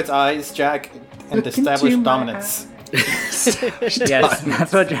look into its eyes, Jack, and establish dominance. Yes,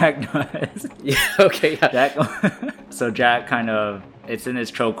 that's what Jack does. Yeah, okay, yeah. So Jack kind of, it's in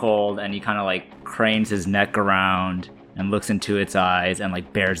his chokehold, and he kind of like cranes his neck around and looks into its eyes and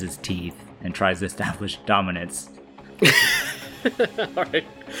like bares his teeth and tries to establish dominance. Alright.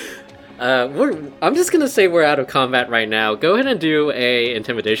 I'm just gonna say we're out of combat right now. Go ahead and do a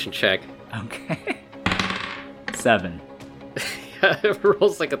intimidation check. Okay. 7. It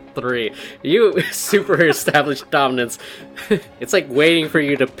rolls like a 3. You super established dominance. It's like waiting for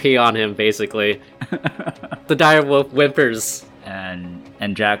you to pee on him, basically. The dire wolf whimpers.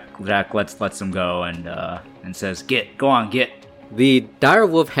 And Jack lets him go and says, go on. The dire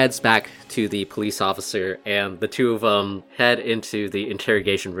wolf heads back to the police officer, and the two of them head into the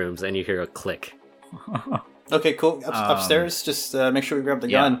interrogation rooms, and you hear a click. Okay, cool. Upstairs, just make sure we grab the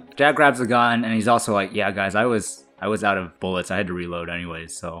gun. Jack grabs the gun, and he's also like, yeah, guys, I was out of bullets. I had to reload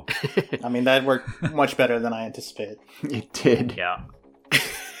anyways, so. I mean, that worked much better than I anticipated. It did. Yeah.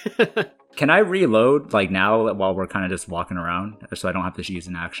 Can I reload, like, now while we're kind of just walking around, so I don't have to use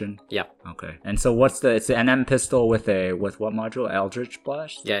an action? Yeah. Okay. And so it's the NM pistol with what module? Eldritch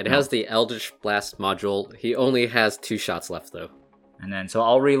Blast? Yeah, it has the Eldritch Blast module. He only has 2 shots left, though. And then, so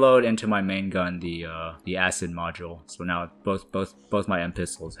I'll reload into my main gun the acid module. So now both my M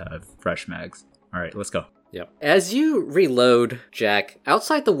pistols have fresh mags. All right, let's go. Yep. As you reload, Jack,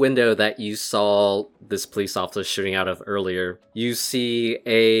 outside the window that you saw this police officer shooting out of earlier, you see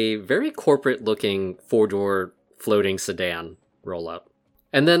a very corporate-looking 4-door floating sedan roll up.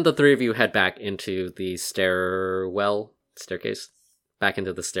 And then the 3 of you head back into the staircase? Back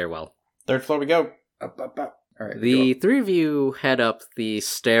into the stairwell. 3rd floor we go. Up. All right. The 3 of you head up the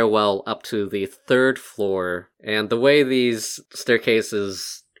stairwell up to the 3rd floor, and the way these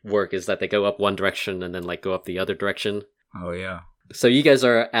staircases work is that they go up one direction and then like go up the other direction. Oh yeah. So you guys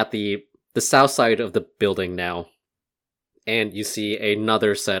are at the south side of the building now, and you see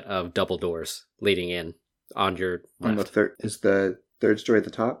another set of double doors leading in on your left. On the third is the 3rd story at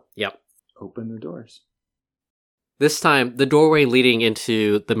the top. Yep. Open the doors. This time, the doorway leading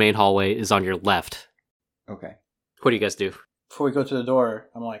into the main hallway is on your left. Okay. What do you guys do? Before we go to the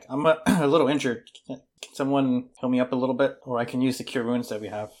door, I'm like, I'm a little injured. Can someone heal me up a little bit? Or I can use the cure wounds that we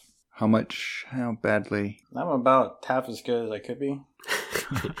have. How much? How badly? I'm about half as good as I could be.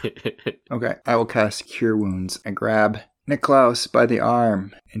 Okay, I will cast Cure Wounds. I grab Niklaus by the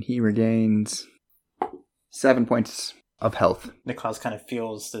arm, and he regains 7 points of health. Niklaus kind of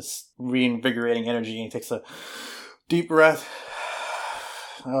feels this reinvigorating energy, and he takes a deep breath.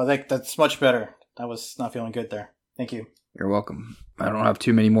 Oh, that's much better. I was not feeling good there. Thank you. You're welcome. I don't have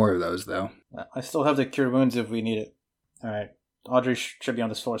too many more of those, though. I still have the cure wounds if we need it. All right. Audrey should be on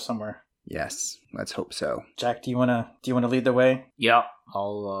this floor somewhere. Yes, let's hope so. Jack, do you wanna lead the way? Yeah,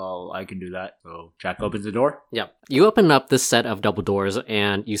 I can do that. So Jack opens the door. Yeah. You open up this set of double doors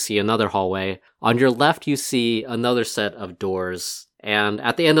and you see another hallway. On your left, you see another set of doors. And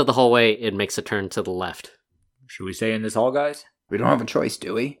at the end of the hallway, it makes a turn to the left. Should we stay in this hall, guys? We don't have a choice,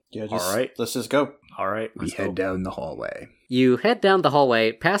 do we? Yeah, All right. Let's just go. All right. We head down the hallway. You head down the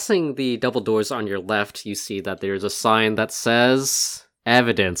hallway. Passing the double doors on your left, you see that there's a sign that says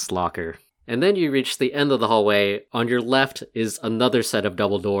Evidence Locker. And then you reach the end of the hallway. On your left is another set of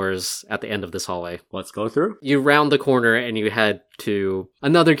double doors at the end of this hallway. Let's go through. You round the corner and you head to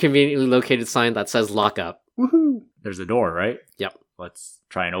another conveniently located sign that says Lock Up. Woohoo! There's a door, right? Yep. Let's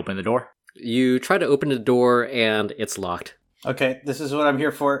try and open the door. You try to open the door and it's locked. Okay, this is what I'm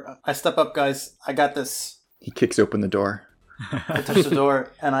here for. I step up, guys. I got this. He kicks open the door. I touch the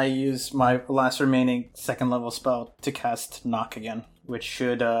door, and I use my last remaining second level spell to cast Knock again, which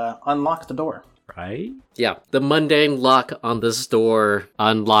should unlock the door. Right? Yeah, the mundane lock on this door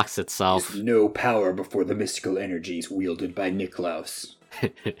unlocks itself. No power before the mystical energies wielded by Niklaus.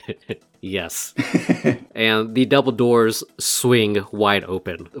 Yes. And the double doors swing wide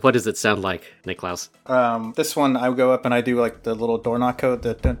open. What does it sound like, Niklaus? This one, I go up and I do like the little door knock code.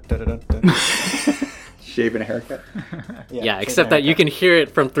 The dun, dun, dun, dun, dun. Shaving a haircut. Yeah, except that you can hear it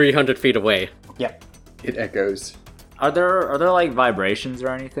from 300 feet away. Yeah. It echoes. Are there like vibrations or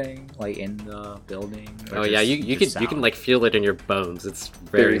anything like in the building? Or Oh just- yeah, you just can sound? like feel it in your bones. It's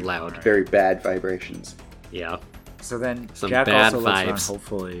very loud. Very bad vibrations. Yeah. So then Some Jack bad also looks around, vibes.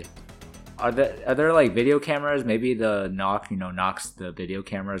 hopefully. Are there like video cameras? Maybe the knock, knocks the video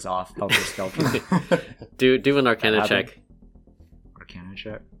cameras off, helter skelter. Do an Arcana Happen. check. Arcana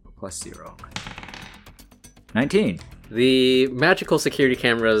check +0. 19. The magical security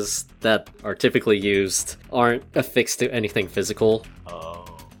cameras that are typically used aren't affixed to anything physical. Oh,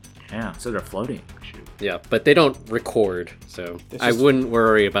 damn. So they're floating. Shoot. Yeah, but they don't record, so It's I just- wouldn't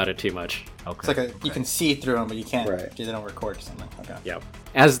worry about it too much. Okay. It's like you can see through them, but you can't. Right. They don't record or something. Okay. Yeah.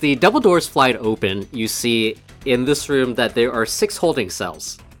 As the double doors fly open, you see in this room that there are 6 holding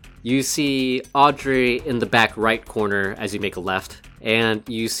cells. You see Audrey in the back right corner as you make a left, and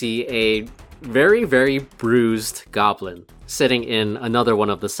you see a very, very bruised goblin sitting in another one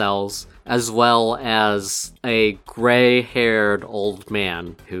of the cells, as well as a gray-haired old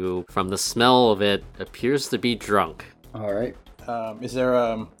man who, from the smell of it, appears to be drunk. All right. Is there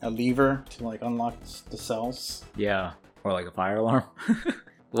a lever to like unlock the cells? Yeah. Or like a fire alarm.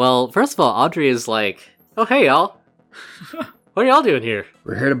 Well, first of all, Audrey is like, "Oh, hey, y'all. What are y'all doing here?"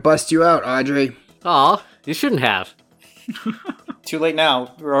 We're here to bust you out, Audrey. Aw, you shouldn't have. Too late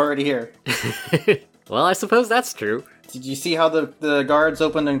now. We're already here. Well, I suppose that's true. Did you see how the guards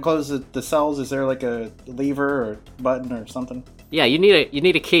open and close the cells? Is there like a lever or button or something? Yeah, you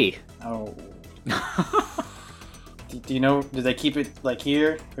need a key. Oh. Do you know? Do they keep it like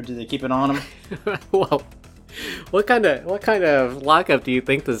here, or do they keep it on them? Well, what kind of lockup do you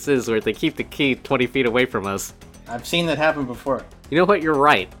think this is, where they keep the key 20 feet away from us? I've seen that happen before. You know what? You're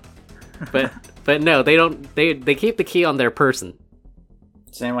right. But no, they don't. They keep the key on their person.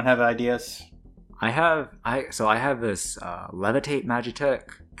 Does anyone have ideas? I have this levitate magitech.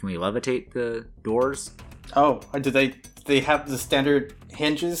 Can we levitate the doors? Oh, do they have the standard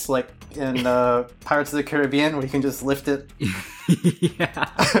hinges like in Pirates of the Caribbean, where you can just lift it Yeah.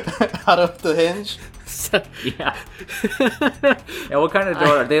 out of the hinge? So, Yeah. Yeah, what kind of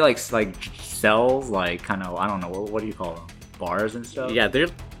door are they? Like cells? Like kind of, I don't know. What do you call them? Bars and stuff? yeah,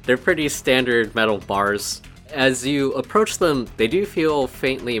 they're pretty standard metal bars. As you approach them, they do feel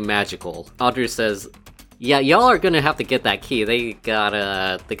faintly magical. Audrey says, "Yeah, y'all are gonna have to get that key. They got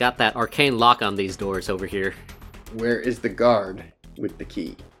that arcane lock on these doors over here." Where is the guard with the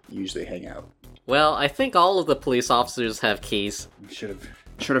key? Usually hang out. Well, I think all of the police officers have keys. Should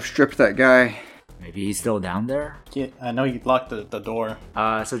have stripped that guy. Maybe he's still down there? Yeah, I know you locked the door.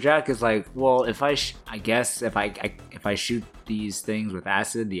 So Jack is like, well, if I guess if I shoot these things with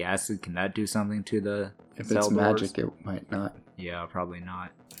acid, the acid, can that do something to the If cell it's doors? magic, it might not. Yeah, probably not.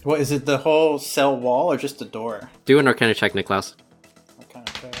 What is it? The whole cell wall or just the door? Do an Arcana check, Niklaus. What kind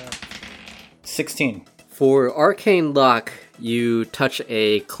of 16. For Arcane Lock, you touch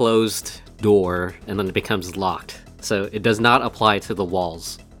a closed door and then it becomes locked. So it does not apply to the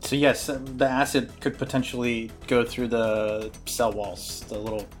walls. So yes, the acid could potentially go through the cell walls, the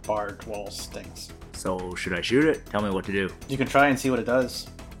little barred walls things. So should I shoot it? Tell me what to do. You can try and see what it does.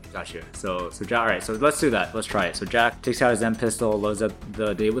 Gotcha. So Jack, all right. So let's do that. Let's try it. So Jack takes out his M pistol, loads up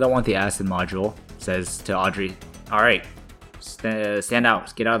they don't want the acid module. Says to Audrey, "All right, stand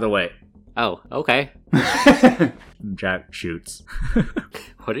out. Get out of the way." Oh, okay. Jack shoots.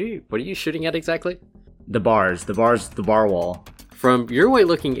 What are you shooting at exactly? The bar wall. From your way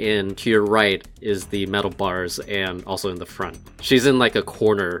looking in, to your right is the metal bars and also in the front. She's in like a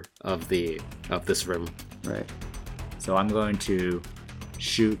corner of this room. Right. So I'm going to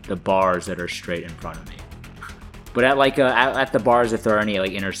shoot the bars that are straight in front of me. But at the bars, if there are any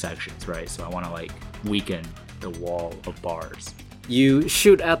like intersections, right? So I want to like weaken the wall of bars. You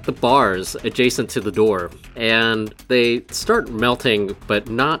shoot at the bars adjacent to the door, and they start melting, but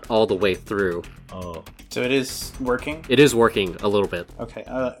not all the way through. Oh. So it is working. It is working a little bit. Okay,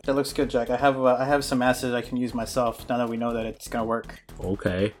 that looks good, Jack. I have some acid I can use myself now that we know that it's gonna work.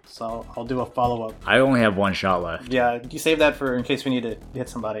 Okay. So I'll do a follow up. I only have one shot left. Yeah, you save that for in case we need to hit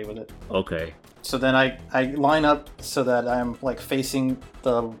somebody with it. Okay. So then I line up so that I'm like facing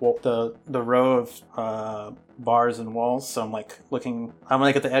the row of bars and walls. So I'm like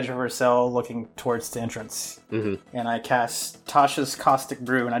at the edge of her cell, looking towards the entrance. Mm-hmm. And I cast Tasha's Caustic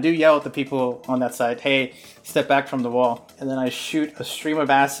Brew, and I do yell at the people on that side, "Hey, step back from the wall!" And then I shoot a stream of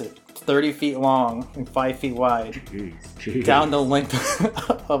acid, 30 feet long and 5 feet wide, Jeez. down the length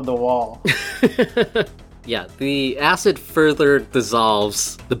of the wall. Yeah, the acid further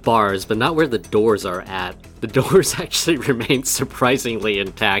dissolves the bars, but not where the doors are at. The doors actually remain surprisingly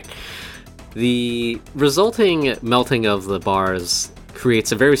intact. The resulting melting of the bars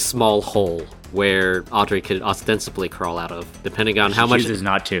creates a very small hole where Audrey could ostensibly crawl out of, depending on how much. Chooses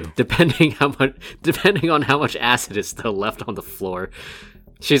not to. Depending on how much acid is still left on the floor.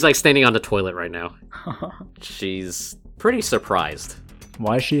 She's like standing on the toilet right now. She's pretty surprised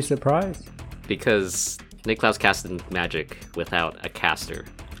Why is she surprised? because Niklaus casted magic without a caster.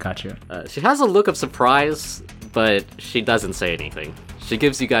 Gotcha. She has a look of surprise, but she doesn't say anything. She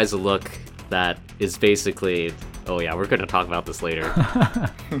gives you guys a look that is basically, oh yeah, we're going to talk about this later.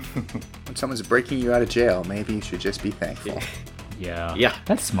 When someone's breaking you out of jail, maybe you should just be thankful. Yeah. Yeah.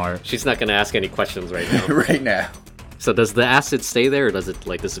 That's smart. She's not going to ask any questions right now. Right now. So does the acid stay there, or does it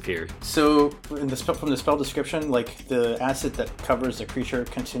like disappear? So from the spell description, like the acid that covers the creature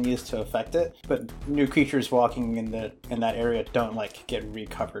continues to affect it, but new creatures walking in that area don't like get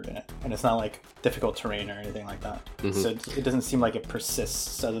recovered in it, and it's not like difficult terrain or anything like that. So it doesn't seem like it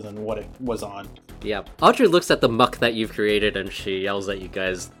persists other than what it was on. Yeah. Audrey looks at the muck that you've created and she yells at you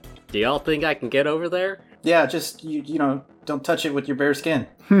guys, "Do y'all think I can get over there?" Yeah, just you know, don't touch it with your bare skin.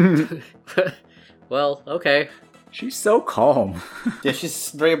 Well, okay. She's so calm. Yeah,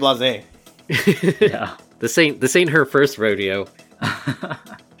 she's very blasé. Yeah. This ain't her first rodeo.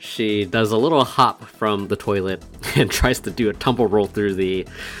 She does a little hop from the toilet and tries to do a tumble roll through the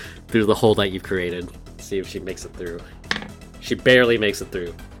hole that you've created. See if she makes it through. She barely makes it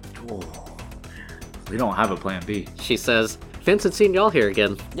through. We don't have a plan B. She says, "Vincent, seen y'all here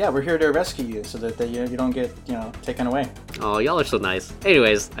again. Yeah, we're here to rescue you so that you don't get taken away." Oh, y'all are so nice.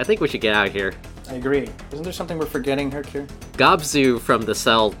 Anyways, I think we should get out of here." I agree. Isn't there something we're forgetting, Hercule? Gobzu from the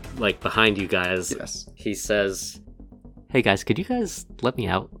cell, like, behind you guys. Yes. He says, "Hey guys, could you guys let me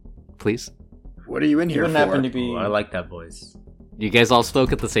out, please?" What are you in You here wouldn't for? happen to be. Ooh, I like that voice. You guys all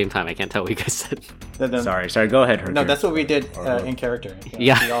spoke at the same time. I can't tell what you guys said. Sorry. Go ahead, Hercule. No, that's what we did in character.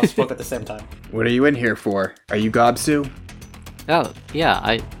 Yeah. We all spoke at the same time. What are you in here for? Are you Gobsu? Oh, yeah,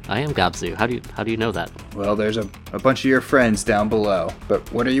 I am Gobzu. How do you know that? Well, there's a bunch of your friends down below.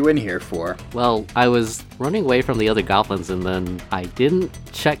 But what are you in here for? Well, I was running away from the other goblins and then I didn't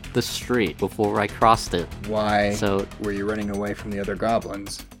check the street before I crossed it. Why So were you running away from the other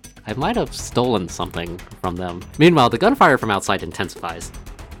goblins? I might have stolen something from them. Meanwhile, the gunfire from outside intensifies.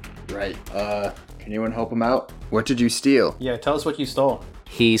 Right. Can anyone help him out? What did you steal? Yeah, tell us what you stole.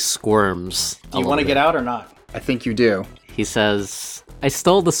 He squirms. Do you want to get out or not? I think you do. He says, "I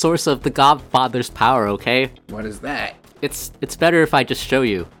stole the source of the Godfather's power, okay? What is that? It's better if I just show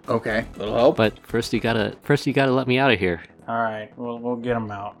you. Okay, little help. But first you gotta let me out of here." All right, we'll get him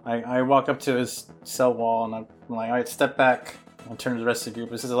out. I walk up to his cell wall and I'm like, all right, step back. I'll turn to the rest of the group.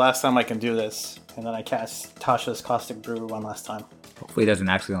 This is the last time I can do this. And then I cast Tasha's Caustic Brew one last time. Hopefully, he doesn't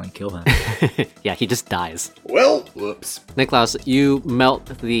accidentally kill him. Yeah, he just dies. Well, whoops. Niklaus, you melt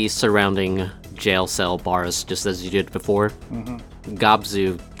the surrounding jail cell bars just as you did before.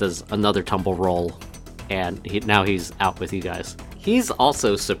 Gobzu does another tumble roll, and now he's out with you guys. He's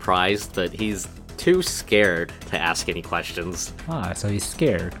also surprised, but he's too scared to ask any questions. So he's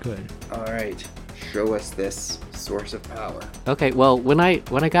scared. Good. All right, show us this source of power. Okay, well, when I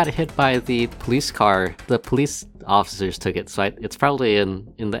got hit by the police car, the police officers took it, so it's probably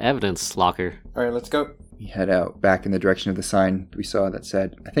in the evidence locker. All right, let's go. We head out back in the direction of the sign we saw that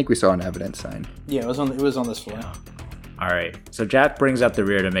said, I think we saw an evidence sign. Yeah, it was on this floor. All right. So Jack brings up the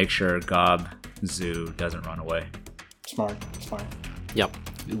rear to make sure Gob Zoo doesn't run away. Smart. Yep.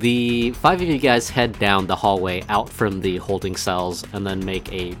 The five of you guys head down the hallway out from the holding cells and then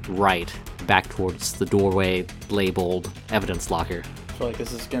make a right back towards the doorway labeled evidence locker. I feel like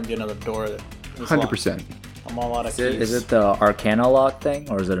this is going to be another door that is locked. 100%. I'm all out of keys. Is it the Arcana lock thing,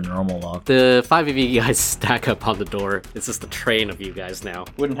 or is it a normal lock? The five of you guys stack up on the door. It's just a train of you guys now.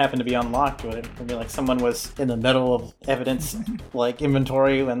 Wouldn't happen to be unlocked, would it? It'd be like someone was in the middle of evidence, like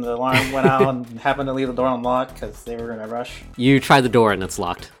inventory, when the alarm went out and happened to leave the door unlocked because they were going to rush. You try the door and it's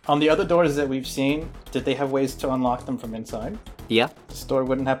locked. On the other doors that we've seen, did they have ways to unlock them from inside? Yeah. This door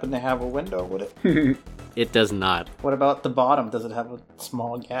wouldn't happen to have a window, would it? It does not. What about the bottom? Does it have a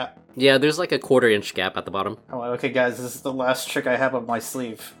small gap? Yeah, there's like a 1/4-inch gap at the bottom. Oh, okay, guys, this is the last trick I have up my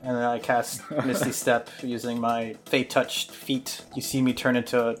sleeve. And then I cast Misty Step using my Fey Touch feat. You see me turn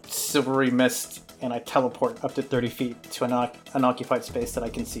into a silvery mist, and I teleport up to 30 feet to an unoccupied space that I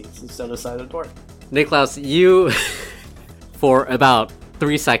can see. It's the other side of the door. Niklaus, you, for about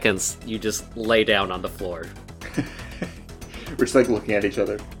 3 seconds, you just lay down on the floor. We're just like looking at each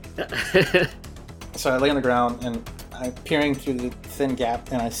other. So I lay on the ground, and I'm peering through the thin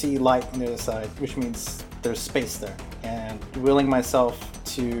gap, and I see light on the other side, which means there's space there. And willing myself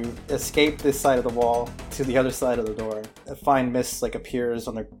to escape this side of the wall to the other side of the door, a fine mist like appears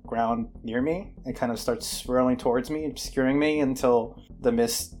on the ground near me. It kind of starts swirling towards me, obscuring me until the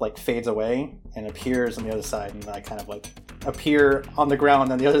mist like fades away and appears on the other side, and I kind of like appear on the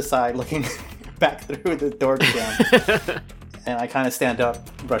ground on the other side, looking back through the door down. And I kind of stand up,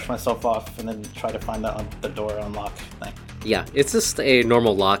 brush myself off, and then try to find the door unlock thing. Yeah, it's just a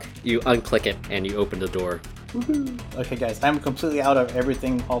normal lock. You unclick it and you open the door. Woohoo! Okay, guys, I'm completely out of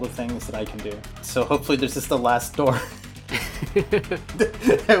everything, all the things that I can do. So hopefully this is the last door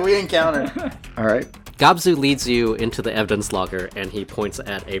that we encounter. All right. Gobzu leads you into the evidence locker, and he points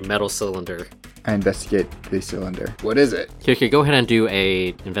at a metal cylinder. I investigate the cylinder. What is it? Here, go ahead and do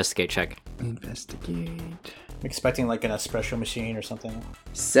a investigate check. Investigate. I'm expecting like an espresso machine or something.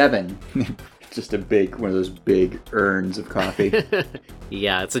 7. Just one of those big urns of coffee.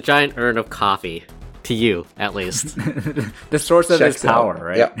 Yeah, it's a giant urn of coffee. To you, at least. The source of his Checks out. power,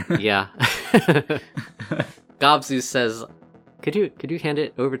 right? Yep. Yeah. Gobzu says, Could you hand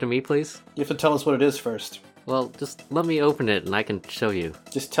it over to me, please? You have to tell us what it is first. Well, just let me open it and I can show you.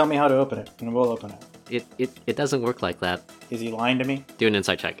 Just tell me how to open it, and we'll open it. It doesn't work like that. Is he lying to me? Do an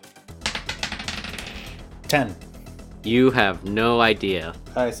insight check. 10. You have no idea.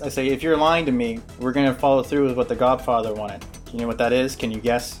 I say, if you're lying to me, we're going to follow through with what the Godfather wanted. You know what that is? Can you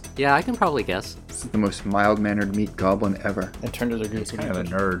guess? Yeah, I can probably guess. This is the most mild-mannered meat goblin ever. And turn to the group. He's kind of a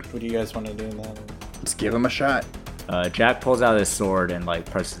nerd. What do you guys want to do in that? Let's give him a shot. Jack pulls out his sword and like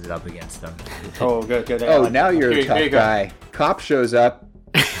presses it up against him. Oh, good. Oh, now you're a Here tough you go. guy. Cop shows up.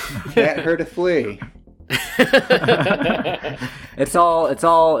 Can't hurt a flea. It's all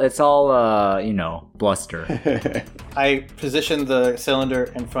bluster. I position the cylinder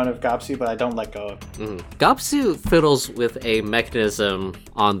in front of Gopsu, but I don't let go of it. Gopsu fiddles with a mechanism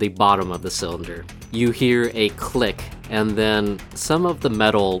on the bottom of the cylinder. You hear a click, and then some of the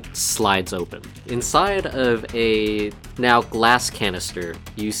metal slides open. Inside of a now glass canister,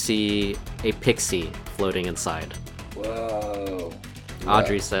 you see a pixie floating inside. Whoa.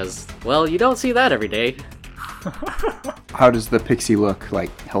 Audrey says, "Well, you don't see that every day." How does the pixie look,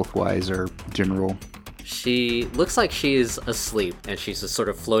 like health-wise or general? She looks like she's asleep, and she's just sort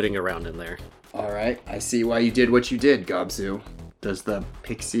of floating around in there. All right, I see why you did what you did, Gobzu. What does the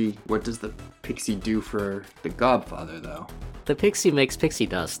pixie do for the Godfather, though? The pixie makes pixie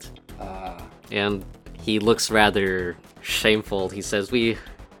dust. And he looks rather shameful. He says, we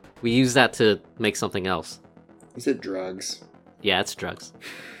use that to make something else. Is it drugs? Yeah, it's drugs.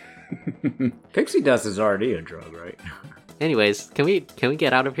 Pixie dust is already a drug, right? Anyways, can we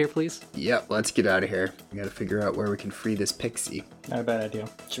get out of here, please? Yep, let's get out of here. We gotta figure out where we can free this pixie. Not a bad idea.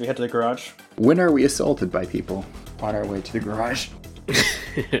 Should we head to the garage? When are we assaulted by people? On our way to the garage.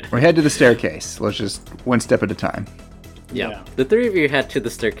 We head to the staircase. Let's just one step at a time. Yeah. The three of you head to the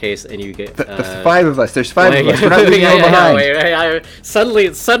staircase, and you get The 5 of us. There's 5 of us. We're not leaving anyone behind.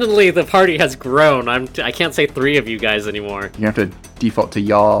 Suddenly the party has grown. I can't say 3 of you guys anymore. You have to default to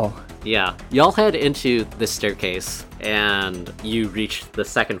y'all. Yeah. Y'all head into the staircase, and you reach the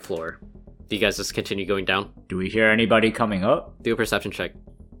 2nd floor. Do you guys just continue going down? Do we hear anybody coming up? Do a perception check.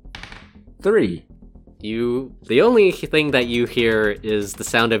 3. The only thing that you hear is the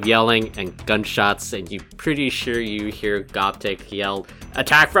sound of yelling and gunshots, and you're pretty sure you hear Goptik yell,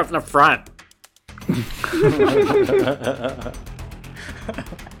 "Attack from the front!"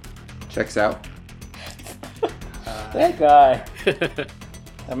 Checks out. That guy.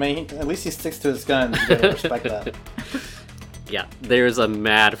 I mean, at least he sticks to his guns. You gotta respect that. Yeah, there's a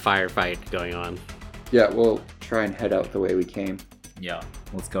mad firefight going on. Yeah, we'll try and head out the way we came. Yeah,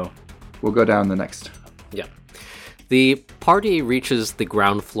 let's go. We'll go down the next. Yeah. The party reaches the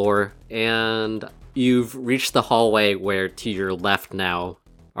ground floor, and you've reached the hallway where to your left now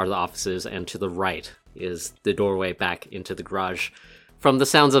are the offices, and to the right is the doorway back into the garage. From the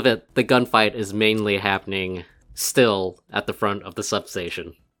sounds of it, the gunfight is mainly happening still at the front of the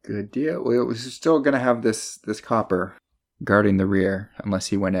substation. Good deal. We're still gonna have this copper guarding the rear unless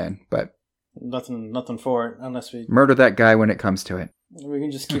he went in, but Nothing for it unless we murder that guy when it comes to it.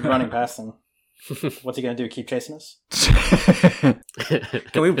 can just keep running past him. What's he gonna do? Keep chasing us?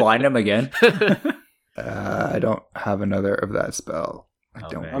 Can we blind him again? I don't have another of that spell. I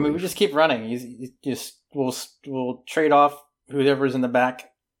don't. Okay. I mean, we just keep running. We'll trade off whoever's in the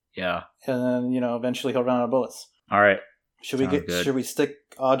back, Yeah. and then eventually he'll run out of bullets. All right. Should Sounds good. Should we stick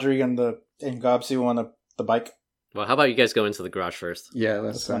Audrey and Gobsu on the bike? Well, how about you guys go into the garage first? Yeah,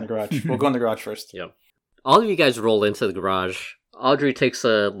 Let's go in the garage. We'll go in the garage first. Yeah. All of you guys roll into the garage. Audrey takes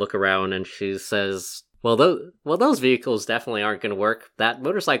a look around and she says, well, those vehicles definitely aren't going to work. That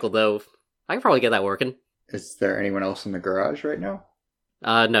motorcycle, though, I can probably get that working. Is there anyone else in the garage right now?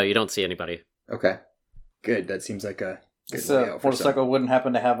 No, you don't see anybody. Okay. Good. That seems like a good This layout for motorcycle wouldn't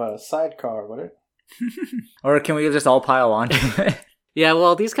happen to have a sidecar, would it? Or can we just all pile onto it? Yeah,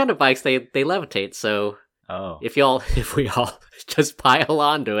 well, these kind of bikes, they levitate, so Oh. if we all just pile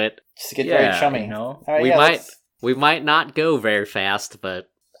onto it, Just to get very chummy. know? All right, we might not go very fast, but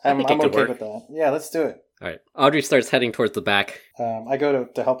I'm think it could okay work. with that. Yeah, let's do it. all right. Audrey starts heading towards the back. I go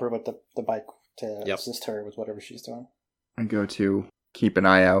to help her with the bike to Yep. assist her with whatever she's doing. I go to keep an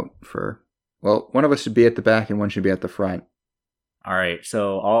eye out for. Well, one of us should be at the back and one should be at the front. All right,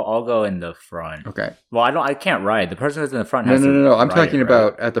 so I'll go in the front. Okay. Well, I can't ride. The person who's in the front No, has to no. I'm ride talking it, right?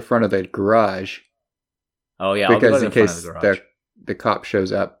 about at the front of the garage Oh yeah, I'll go because to in the front case of the garage. the cop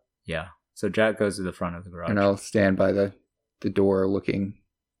shows up, Yeah. So Jack goes to the front of the garage. and I'll stand by the door looking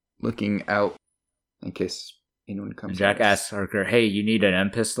out in case anyone comes. And Jack in. asks Harker, "Hey, you need an M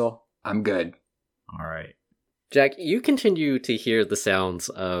pistol?" I'm good. All right. Jack, you continue to hear the sounds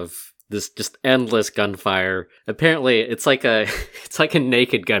of this just endless gunfire. Apparently, it's like a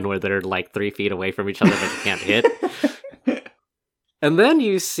naked gun where they're like 3 feet away from each other but you can't hit. And then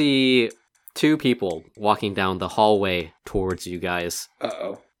you see 2 people walking down the hallway towards you guys.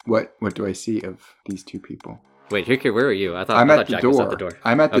 Uh-oh. What do I see of these 2 people? Wait, Hirkir, where are you? I thought I'm at the Jack door. was at the door.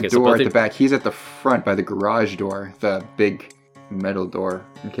 I'm at the Okay, so door both at the of- back. He's at the front by the garage door, the big metal door,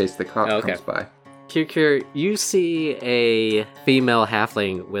 in case the cop Okay. comes by. Kirkir, you see a female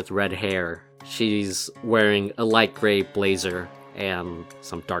halfling with red hair. She's wearing a light gray blazer and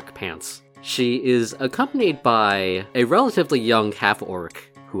some dark pants. She is accompanied by a relatively young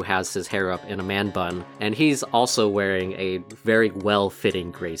half-orc who has his hair up in a man bun, and he's also wearing a very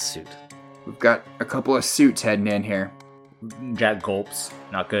well-fitting gray suit. We've got a couple of suits heading in here. Jack gulps.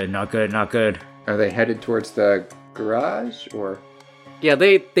 Not good. Not good. Not good. Are they headed towards the garage or? Yeah,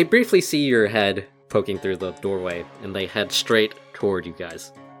 they briefly see your head poking through the doorway, and they head straight toward you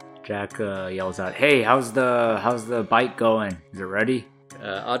guys. Jack yells out, "Hey, how's the bike going? Is it ready?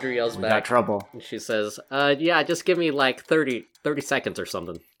 Audrey yells We got back, trouble." and she says, yeah, just give me like 30 seconds or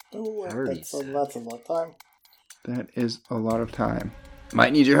something. Oh, Thirties. that's a long time. That is a lot of time.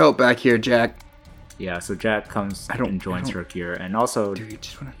 Might need your help back here, Jack. Yeah. So Jack comes and joins I don't- Herkier, and also Do you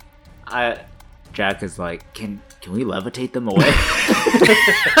just wanna? Jack is like, "Can we levitate them away?"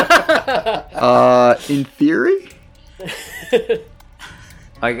 In theory?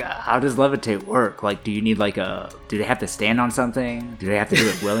 Like, how does levitate work? Like, do you need do they have to stand on something? Do they have to do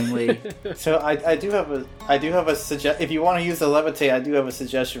it willingly? So I do have a suggest. If you want to use the levitate, I do have a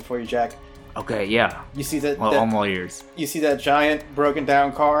suggestion for you, Jack. Okay, yeah. You see that? Well, I'm all ears. You see that giant broken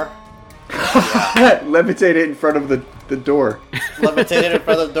down car? Levitate it in front of the door. Levitate it in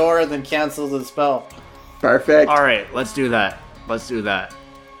front of the door and then cancel the spell. Perfect. All right, let's do that.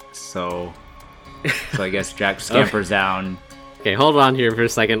 So I guess Jack scampers down. Okay, hold on here for a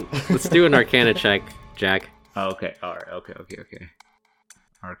second. Let's do an Arcana check, Jack. Oh, okay. All right. Okay.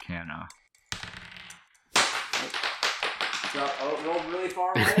 Arcana. Roll really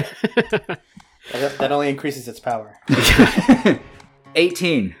far away. That only increases its power.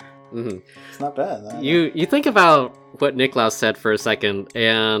 18. It's not bad. You think about what Niklaus said for a second,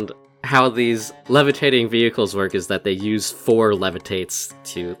 and how these levitating vehicles work is that they use 4 levitates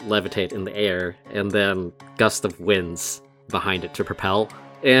to levitate in the air, and then gust of winds behind it to propel.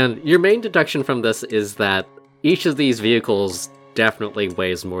 And your main deduction from this is that each of these vehicles definitely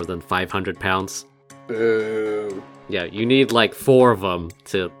weighs more than 500 pounds. Boo. Yeah, you need like 4 of them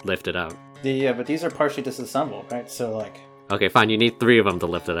to lift it out. Yeah, but these are partially disassembled, right? So like, Okay, fine, you need 3 of them to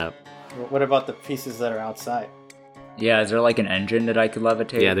lift it up. what about the pieces that are outside? Yeah, is there like an engine that I could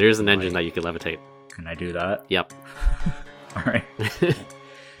levitate? Yeah, there is an engine that you can levitate. Can I do that? Yep. All right.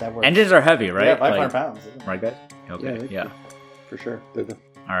 That works. Engines are heavy, right? Yeah, 500 Like- pounds. Right, guys? Okay. Yeah, Yeah. For sure. They're the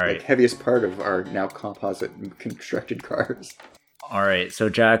All right. heaviest part of our now composite constructed cars. All right. So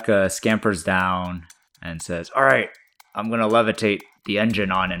Jack scampers down and says, "All right, I'm gonna levitate the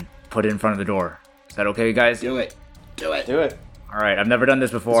engine on and put it in front of the door. Is that okay, guys?" Do it. Do it. All right. I've never done this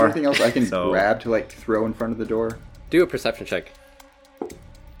Is there before. anything else I can So- grab to like throw in front of the door? Do a perception check.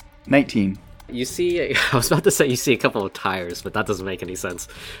 19. You see, I was about to say you see a couple of tires, but that doesn't make any sense.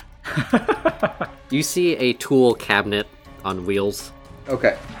 You see a tool cabinet on wheels.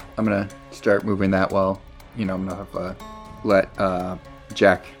 Okay, I'm gonna start moving that while, I'm gonna have let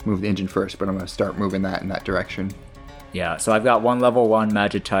Jack move the engine first, but I'm gonna start moving that in that direction. Yeah, so I've got one level 1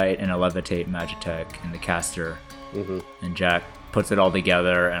 Magitite and a Levitate Magitech in the caster. Mm-hmm. And Jack puts it all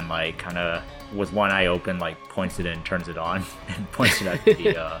together and, like, kind of, with one eye open, like, points it in, turns it on, and points it at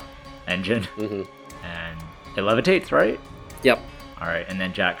the engine. Mm-hmm. And it levitates, right? Yep. All right, and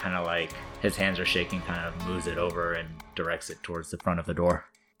then Jack kind of, like, his hands are shaking, kind of moves it over and directs it towards the front of the door.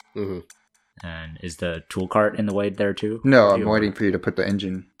 Mm-hmm. And is the tool cart in the way there, too? No, I'm waiting for you to put the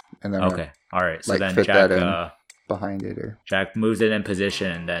engine, and then Okay, all right, so like, then fit Jack... that in behind it, or... Jack moves it in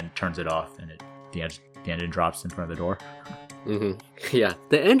position and then turns it off, and the engine drops in front of the door. Mm-hmm. Yeah,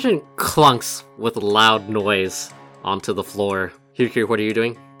 the engine clunks with loud noise onto the floor. Kirkir, what are you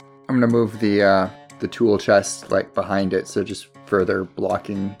doing? I'm gonna move the tool chest like behind it, so just further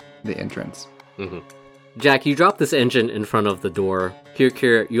blocking the entrance. Mm-hmm. Jack, you drop this engine in front of the door.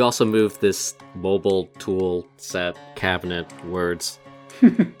 Kirkir, you also move this mobile tool set cabinet words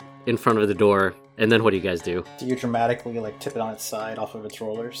in front of the door. And then what do you guys do? Do you dramatically like tip it on its side off of its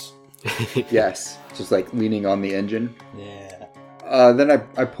rollers? Yes, just like leaning on the engine. Yeah. Then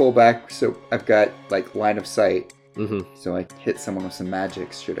I pull back, so I've got like line of sight. Mm-hmm. So I hit someone with some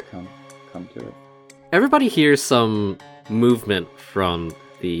magic should it come to it. Everybody hears some movement from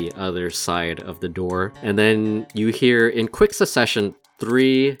the other side of the door, and then you hear in quick succession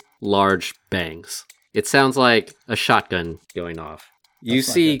 3 large bangs. It sounds like a shotgun going off. You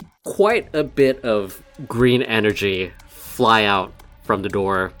see quite a bit of green energy fly out from the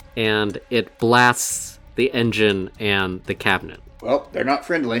door, and it blasts the engine and the cabinet. Well, they're not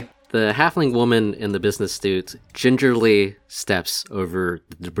friendly. The halfling woman in the business suit gingerly steps over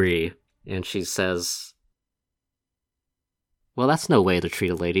the debris, and she says, "Well, that's no way to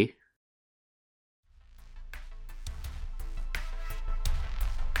treat a lady."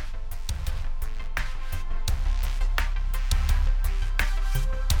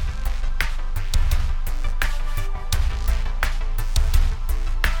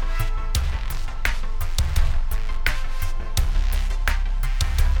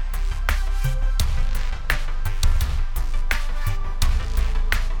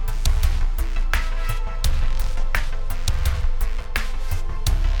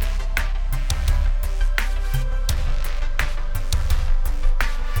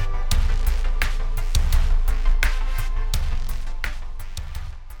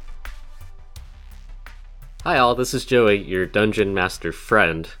 Hi all, this is Joey, your Dungeon Master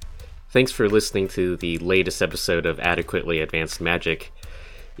friend. Thanks for listening to the latest episode of Adequately Advanced Magic.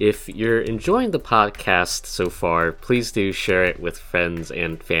 If you're enjoying the podcast so far, please do share it with friends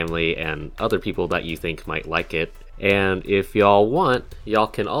and family and other people that you think might like it. And if y'all want, y'all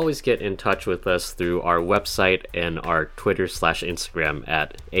can always get in touch with us through our website and our Twitter/Instagram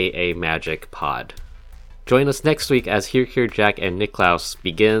at AAMagicPod. Join us next week as Kirkir, Jack, and Niklaus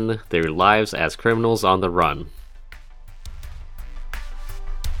begin their lives as criminals on the run.